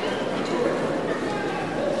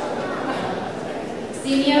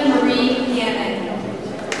 Xenia Marie Hannon.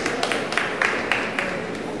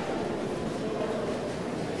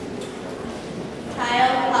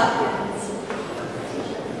 Kyle Hopkins.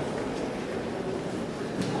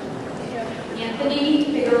 Anthony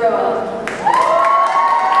Figueroa.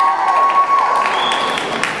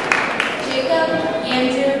 Jacob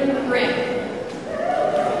Andrew Grimm.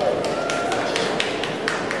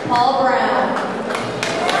 Paul Brown.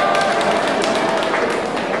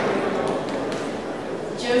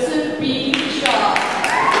 Joseph B. Shaw.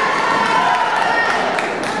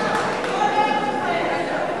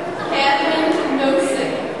 Catherine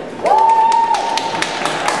Nosik.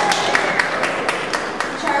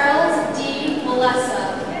 Charles D. Melessa.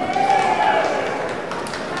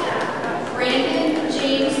 Brandon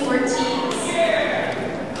James Ortiz.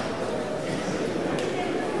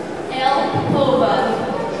 El Pova.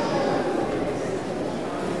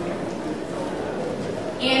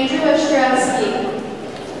 Andrew Ostrowski.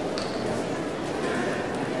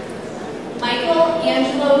 Michael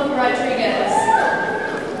Angelo Rodriguez.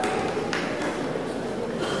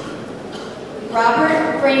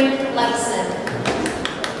 Robert Frank Lexon.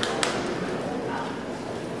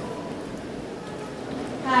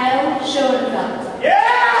 Kyle Schoenfeld.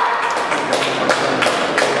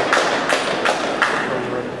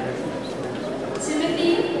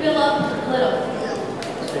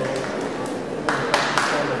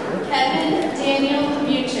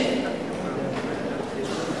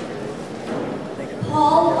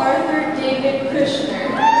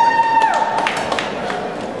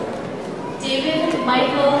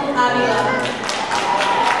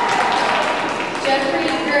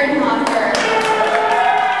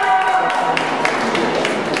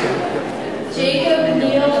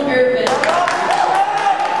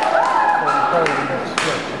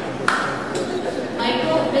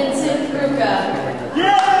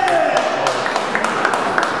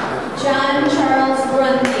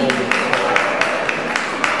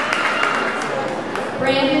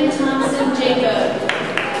 Brandon Thompson Jacob.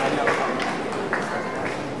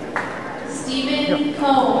 Stephen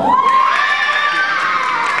Cohn.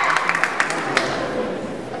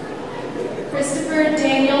 Christopher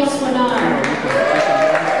Daniel Swinar.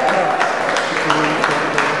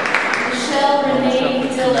 Michelle Renee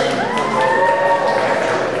Dillon.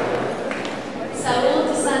 Saul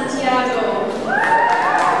de Santiago.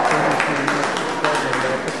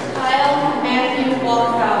 Kyle Matthew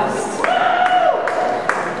Walkhouse.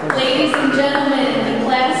 Ladies and gentlemen, the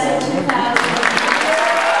class of 2000.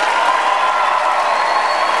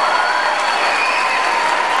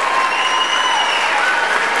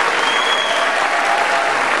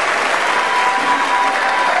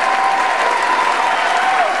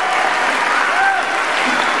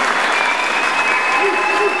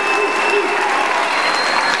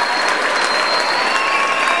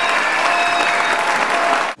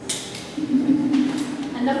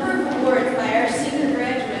 A number of awards by our senior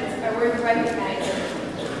graduates are worth recognizing.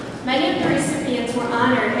 Many of the recipients were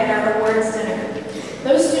honored at our awards dinner.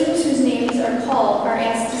 Those students whose names are called are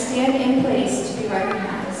asked to stand in place to be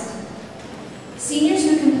recognized. Seniors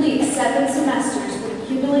who complete 7 semesters with a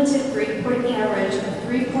cumulative grade point average of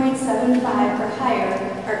 3.75 or higher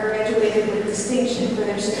are graduated with distinction for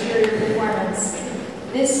their superior performance.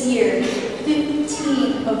 This year,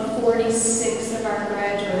 15 of 46 of our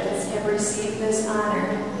graduates have received this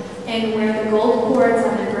honor and wear the gold cords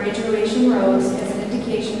on their graduation robes as an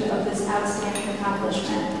indication of this outstanding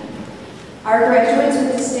accomplishment. Our graduates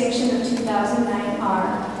with distinction of 2009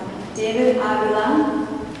 are David Avila,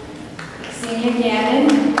 Xenia Gannon,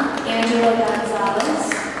 Angela Gonzalez,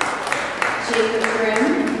 Jacob Grimm,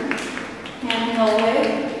 Hannah Holwig,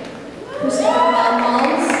 Christopher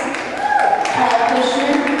Malmalls, Paul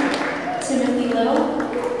Kushner, Timothy Little,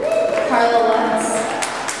 Carla Lutz,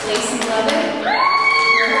 Lacey Levitt,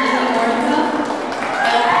 Brittany Mornica,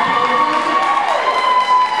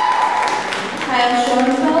 Kyle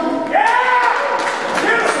Schoenfeld,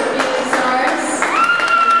 Sophia Cazares, and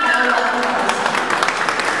Kyle Walker.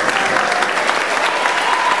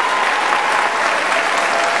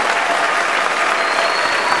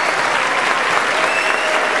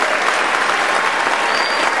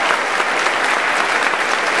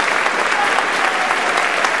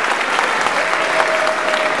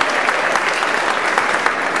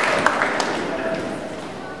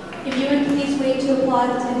 If you would please wait to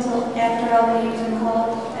applaud until after all the names are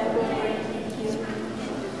called, that would be great. Thank you.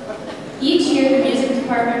 Each year, the music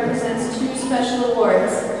department presents 2 special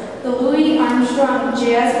awards. The Louis Armstrong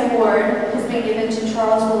Jazz Award has been given to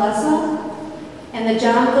Charles Walesa, and the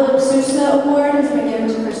John Philip Sousa Award has been given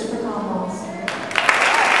to Christopher Collins.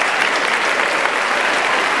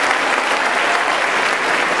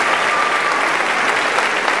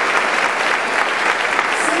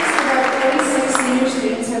 6 of our 46 senior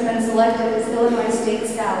students have been selected as Illinois State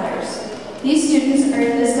Scholars. These students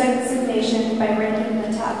earned this designation by ranking in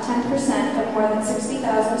the top 10% of more than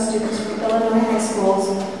 60,000 students from Illinois high schools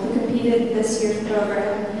who competed in this year's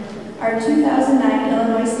program. Our 2009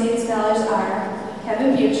 Illinois State Scholars are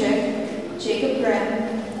Kevin Buchik, Jacob Grimm,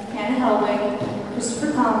 Hannah Helwig,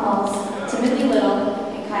 Christopher Comwalls, Timothy Little,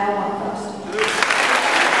 and Kyle Walkhouse.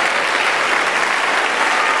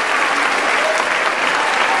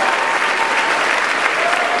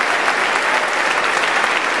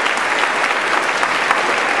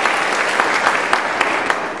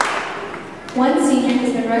 One senior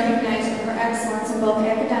has been recognized for her excellence in both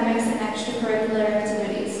academics and extracurricular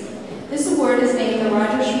activities. This award is named the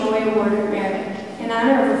Roger Schmoe Award of Merit, in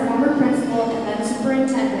honor of a former principal and then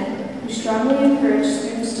superintendent who strongly encouraged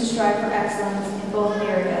students to strive for excellence in both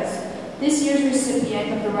areas. This year's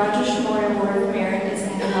recipient of the Roger Schmoe Award of Merit is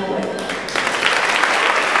Hannah Helwig.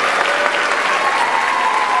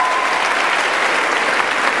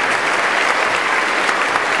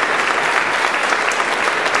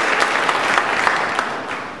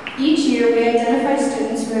 Each year, we identify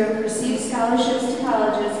students who have received scholarships to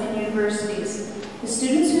colleges and universities. The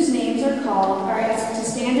students whose names are called are asked to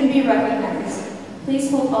stand and be recognized.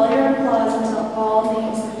 Please hold all your applause until all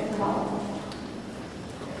names have been called.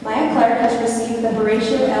 Maya Clark has received the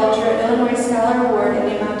Horatio Alger Illinois Scholar Award in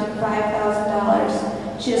the amount of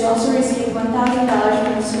 $5,000. She has also received $1,000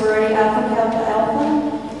 from the sorority Alpha Kappa Alpha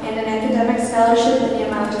and an academic scholarship in the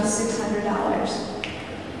amount of $600.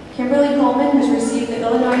 Kimberly Coleman has received the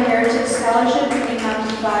Illinois Heritage Scholarship in the amount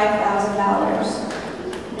of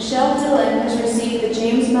 $5,000. Michelle Dillon has received the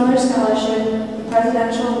James Miller Scholarship, the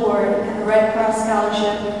Presidential Award, and the Red Cross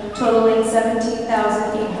Scholarship, totaling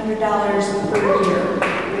 $17,800 per year.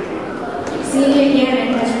 Xenia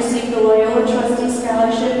Gannon has received the Loyola Trustee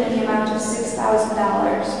Scholarship in the amount of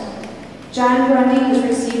 $6,000. John Grundy has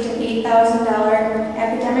received an $8,000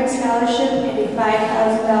 academic scholarship and a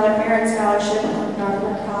 $5,000 merit scholarship from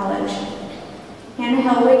Northwood College. Hannah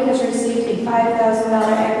Helwig has received a $5,000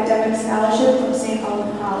 academic scholarship from St.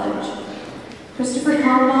 Olaf College. Christopher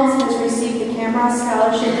Calmels has received the Camross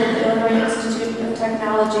Scholarship from the Illinois Institute of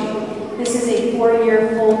Technology. This is a 4-year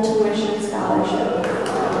full tuition scholarship.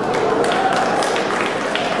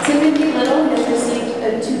 Timothy Little has received a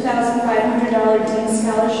 $2,500 Dean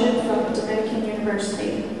Scholarship from Dominican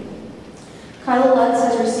University. Carla Lutz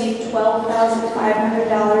has received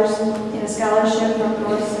 $12,500 in a scholarship from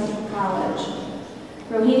North Central College.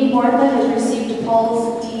 Rohini Mortha has received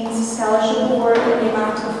Paul's Dean's Scholarship Award in the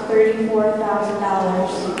amount of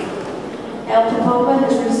 $34,000. Al Popova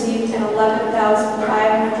has received an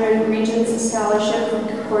 $11,500 Regents Scholarship from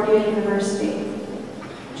Concordia University.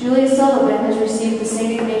 Julia Sullivan has received the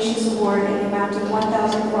St. Ignatius Award in the amount of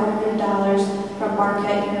 $1,400 from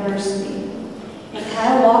Marquette University. And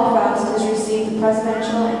Kyle Walkfaust has received the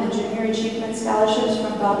Presidential and the Junior Achievement Scholarships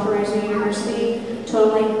from Valparaiso University,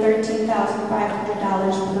 totaling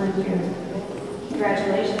 $13,500 per year.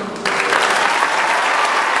 Congratulations.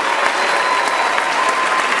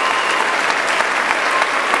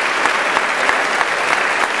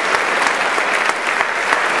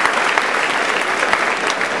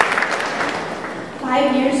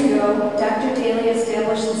 5 years ago, Dr. Daly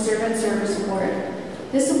established the Servant Service Award.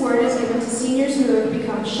 This award is given to seniors who have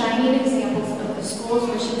become shining examples of the school's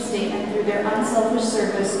mission statement through their unselfish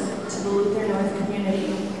service to the Luther North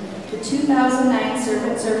community. The 2009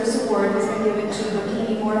 Servant Service Award has been given to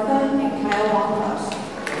Rohini Mortha and Kyle Walkhouse.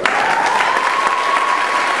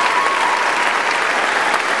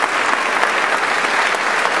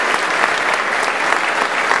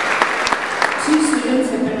 Two students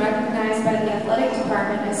have been recognized by the athletic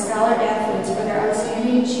department as scholar athletes for their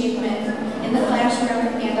outstanding achievement in the classroom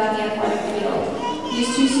and on the athletic field. These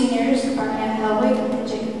two seniors are Hannah Helwig and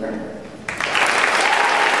Jacob Burke.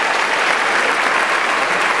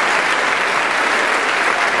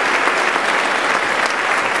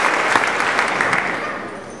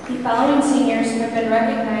 The following seniors have been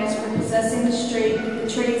recognized for possessing the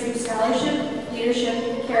traits of scholarship,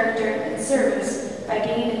 leadership, character, and service by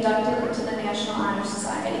being inducted into the National Honor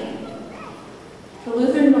Society. The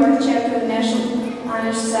Luther North Chapter of the National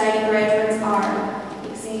Honor Society graduates are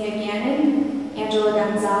Xenia Gannon, Angela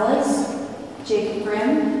Gonzalez, Jacob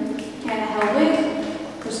Grimm, Hannah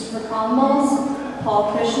Helwig, Christopher Calmels,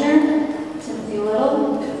 Paul Kushner, Timothy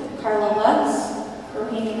Little, Carla Lutz,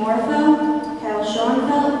 Rohini Mortha, Kyle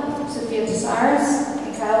Schoenfeld, Sophia Tessars,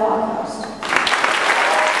 and Kyle Walkhouse.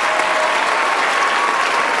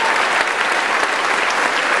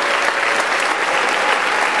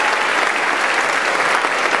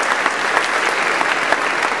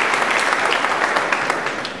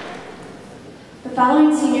 The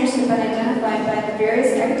following seniors have been identified by the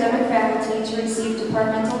various academic faculty to receive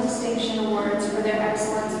departmental distinction awards for their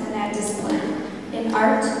excellence in that discipline. In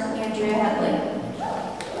art, Andrea Headley.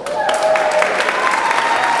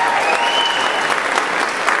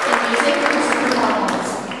 In music, Christopher Collins.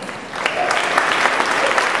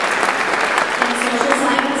 In social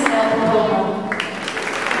science, Al Popova.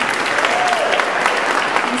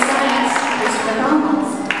 In science, Christopher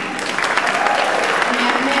Collins. In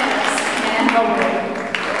mathematics, Hannah Helwig.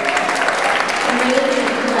 In religion,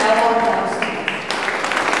 Kyle Walkhouse.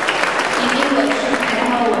 In English, Hannah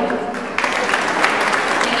Helwig.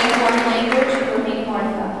 In foreign language, Rohini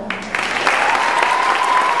Mortha.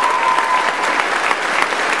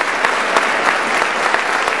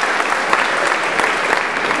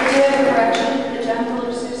 I do have a correction. The John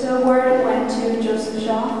Philip Sousa Award went to Joseph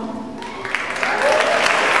Shaw.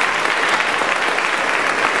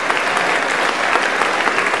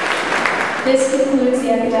 This concludes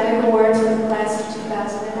the academic awards for the class of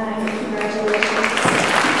 2009. Congratulations.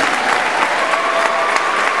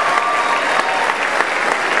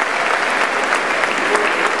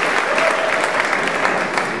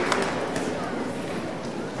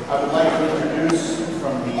 I would like to introduce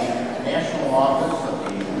from the National Office of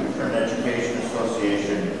the Lutheran Education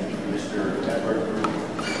Association, Mr. Edward Ruby.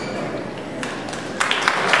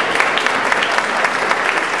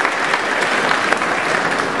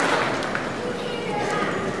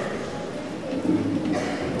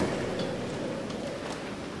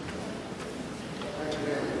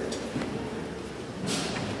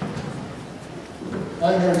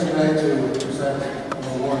 I'm here tonight to present an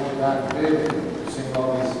award to Dr. Daly for seeing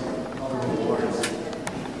all these other awards.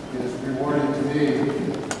 It is rewarding to me to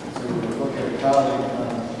look at a colleague on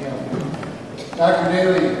him. Dr.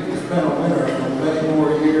 Daly has been a winner for many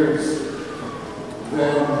more years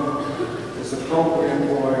than is appropriate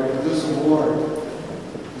for this award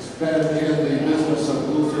been in the business of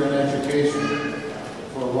Lutheran education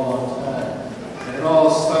for a long time. And it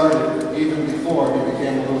all started even before he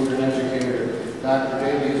became a Lutheran educator. Dr.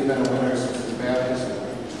 Daly has been a winner since his baptism,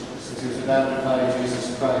 since he was adopted by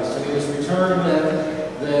Jesus Christ. And he has returned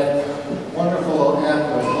that wonderful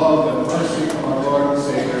act of love and mercy from our Lord and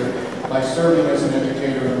Savior by serving as an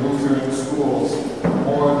educator in Lutheran schools for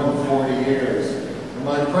more than 40 years. And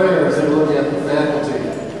my prayer as I look at the faculty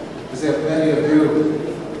is that many of you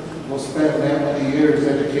will spend that many years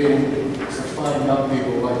educating such fine young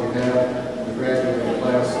people like you have in the graduating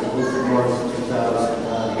class of Lutheran North in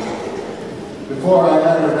 2009. Before I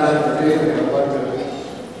honor Dr. Daly, I'd like to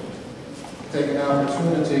take an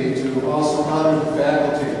opportunity to also honor the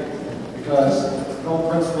faculty, because no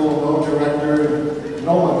principal, no director,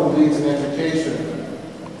 no one who leads an education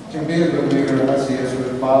can be a good leader unless he has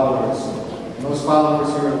good followers. And those followers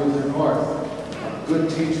here at Lutheran North are good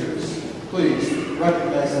teachers. Please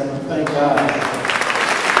recognize them and thank God.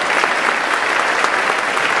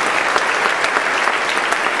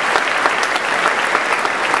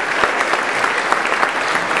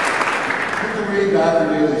 Read Dr.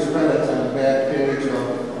 Daly's credits on the back page of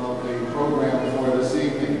the program for this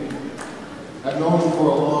evening. I've known him for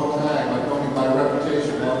a long time. I've known him by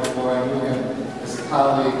reputation long before I knew him as a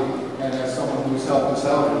colleague and as someone who's helped us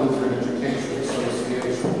out at Lutheran Education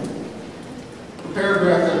Association. The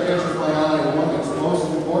paragraph that catches my eye, the one that's most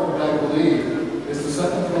important, I believe, is the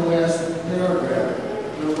second to the last paragraph,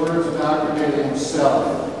 the words of Dr. Daly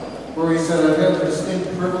himself, where he said, "I've had the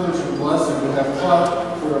distinct privilege and blessing to have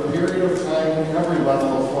taught for a period of time in every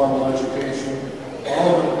level of formal education,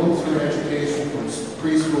 all of it Lutheran education from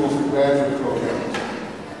preschool to graduate programs."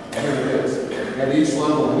 And here it is. At each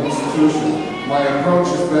level of institution, my approach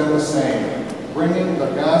has been the same, bringing the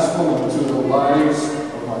gospel into the lives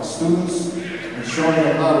of my students and showing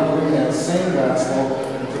them how to bring that same gospel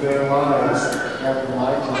into their lives after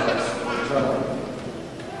my class term.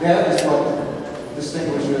 That is what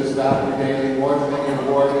distinguishes Dr. Daly more than any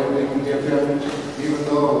award that we can give him, even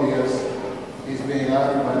though he's being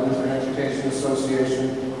honored by Lutheran Education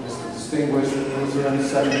Association as the Distinguished Lutheran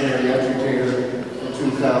Secondary Educator in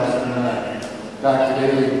 2009. Dr.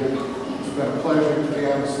 Daly, it's been a pleasure to be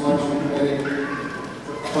on the selection committee, a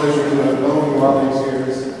pleasure to have known you all these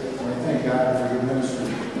years, and I thank God for your ministry.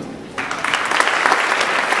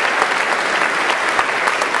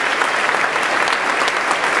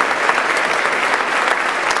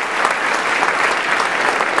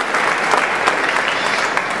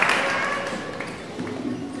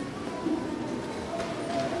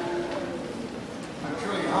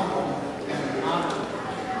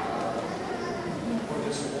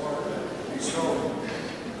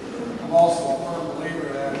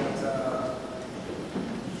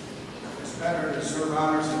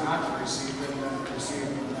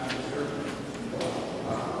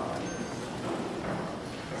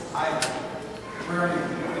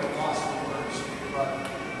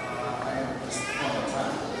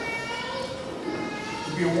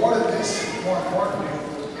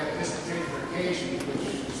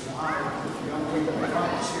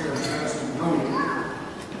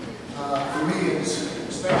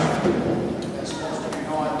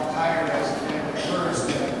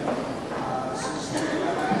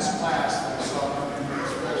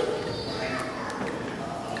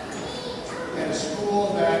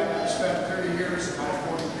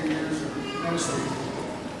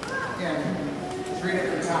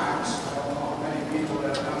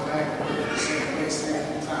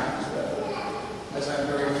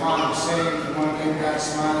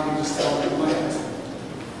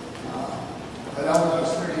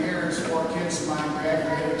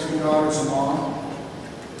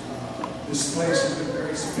 This place has been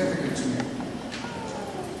very significant to me.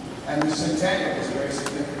 And the centennial is a very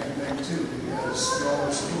significant thing too, because the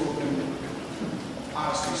old school can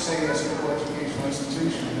honestly say as a co-educational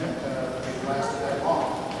institution that they've lasted that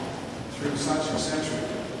long through such a century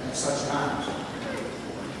and such times.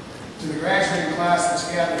 To the graduating class that's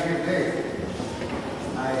gathered here today,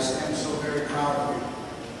 I am so very proud of you.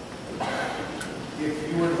 If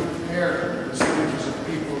you were to compare the percentages of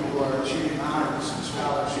people who are achieving honors and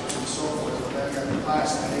scholarships and so forth with any other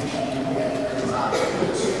class in the nation, you'd be at the very top of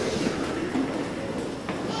this.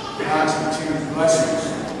 God's continued blessings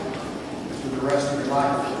through the rest of your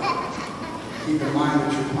life. Keep in mind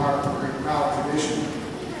that you're part of a very proud tradition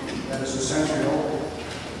that is a century old.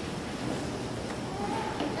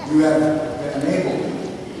 You have been enabled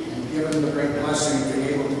and given the great blessing of being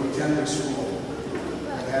able to attend this school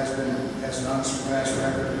that has an unsurpassed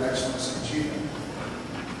record of excellence and achievement.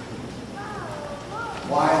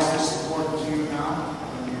 Why is this important to you now?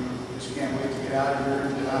 When you just can't wait to get out of here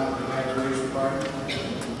and get out of the graduation party,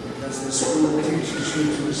 because the school teaches you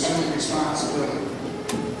to assume responsibility,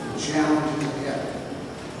 challenges ahead.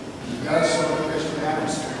 It does so in a Christian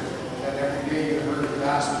atmosphere that every day you heard the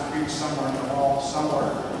gospel preached somewhere in the hall,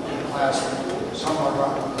 somewhere in the classroom, somewhere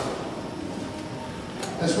around the world.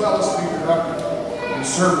 As well as to be productive in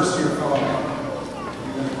service to your fellow man.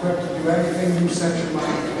 You've been equipped to do anything you set your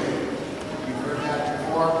mind to do. You've heard that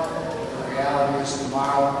before. The reality is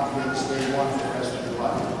tomorrow begins day one for the rest of your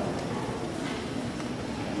life.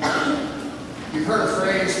 You've heard a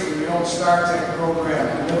phrase from the old Star Trek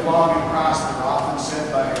program, live long and prosper, often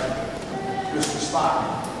said by Mr.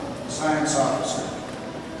 Spock, the science officer.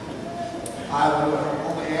 I would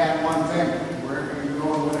only add one thing. Wherever you go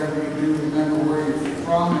and whatever you do, remember where you're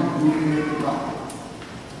from and who you may become.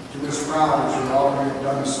 To as proud as you already have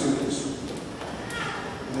done as students.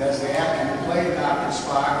 And as the actor who played Dr.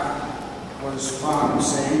 Spock was fond of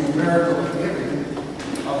saying, the miracle of giving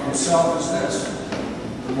of yourself is this: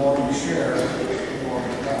 the more you share, the more you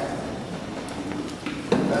have.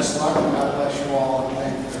 Best luck, and God bless you all, and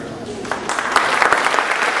thank you very much.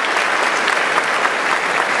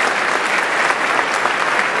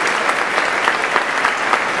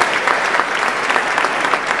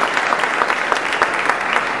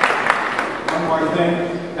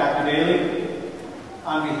 Dr. Daly,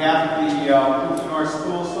 on behalf of the Lutheran North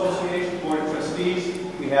School Association Board of Trustees,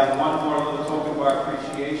 we have one more little token of our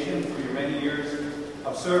appreciation for your many years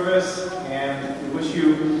of service, and we wish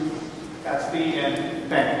you Godspeed and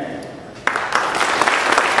thank you.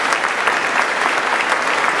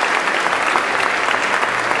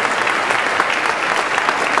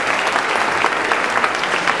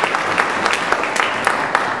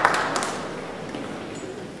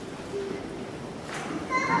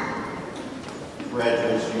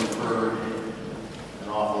 Graduates, you've heard an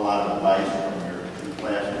awful lot of advice from your two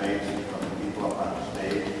classmates and from the people up on the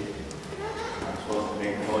stage. I'm supposed to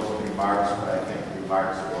make closing remarks, but I think the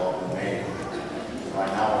remarks will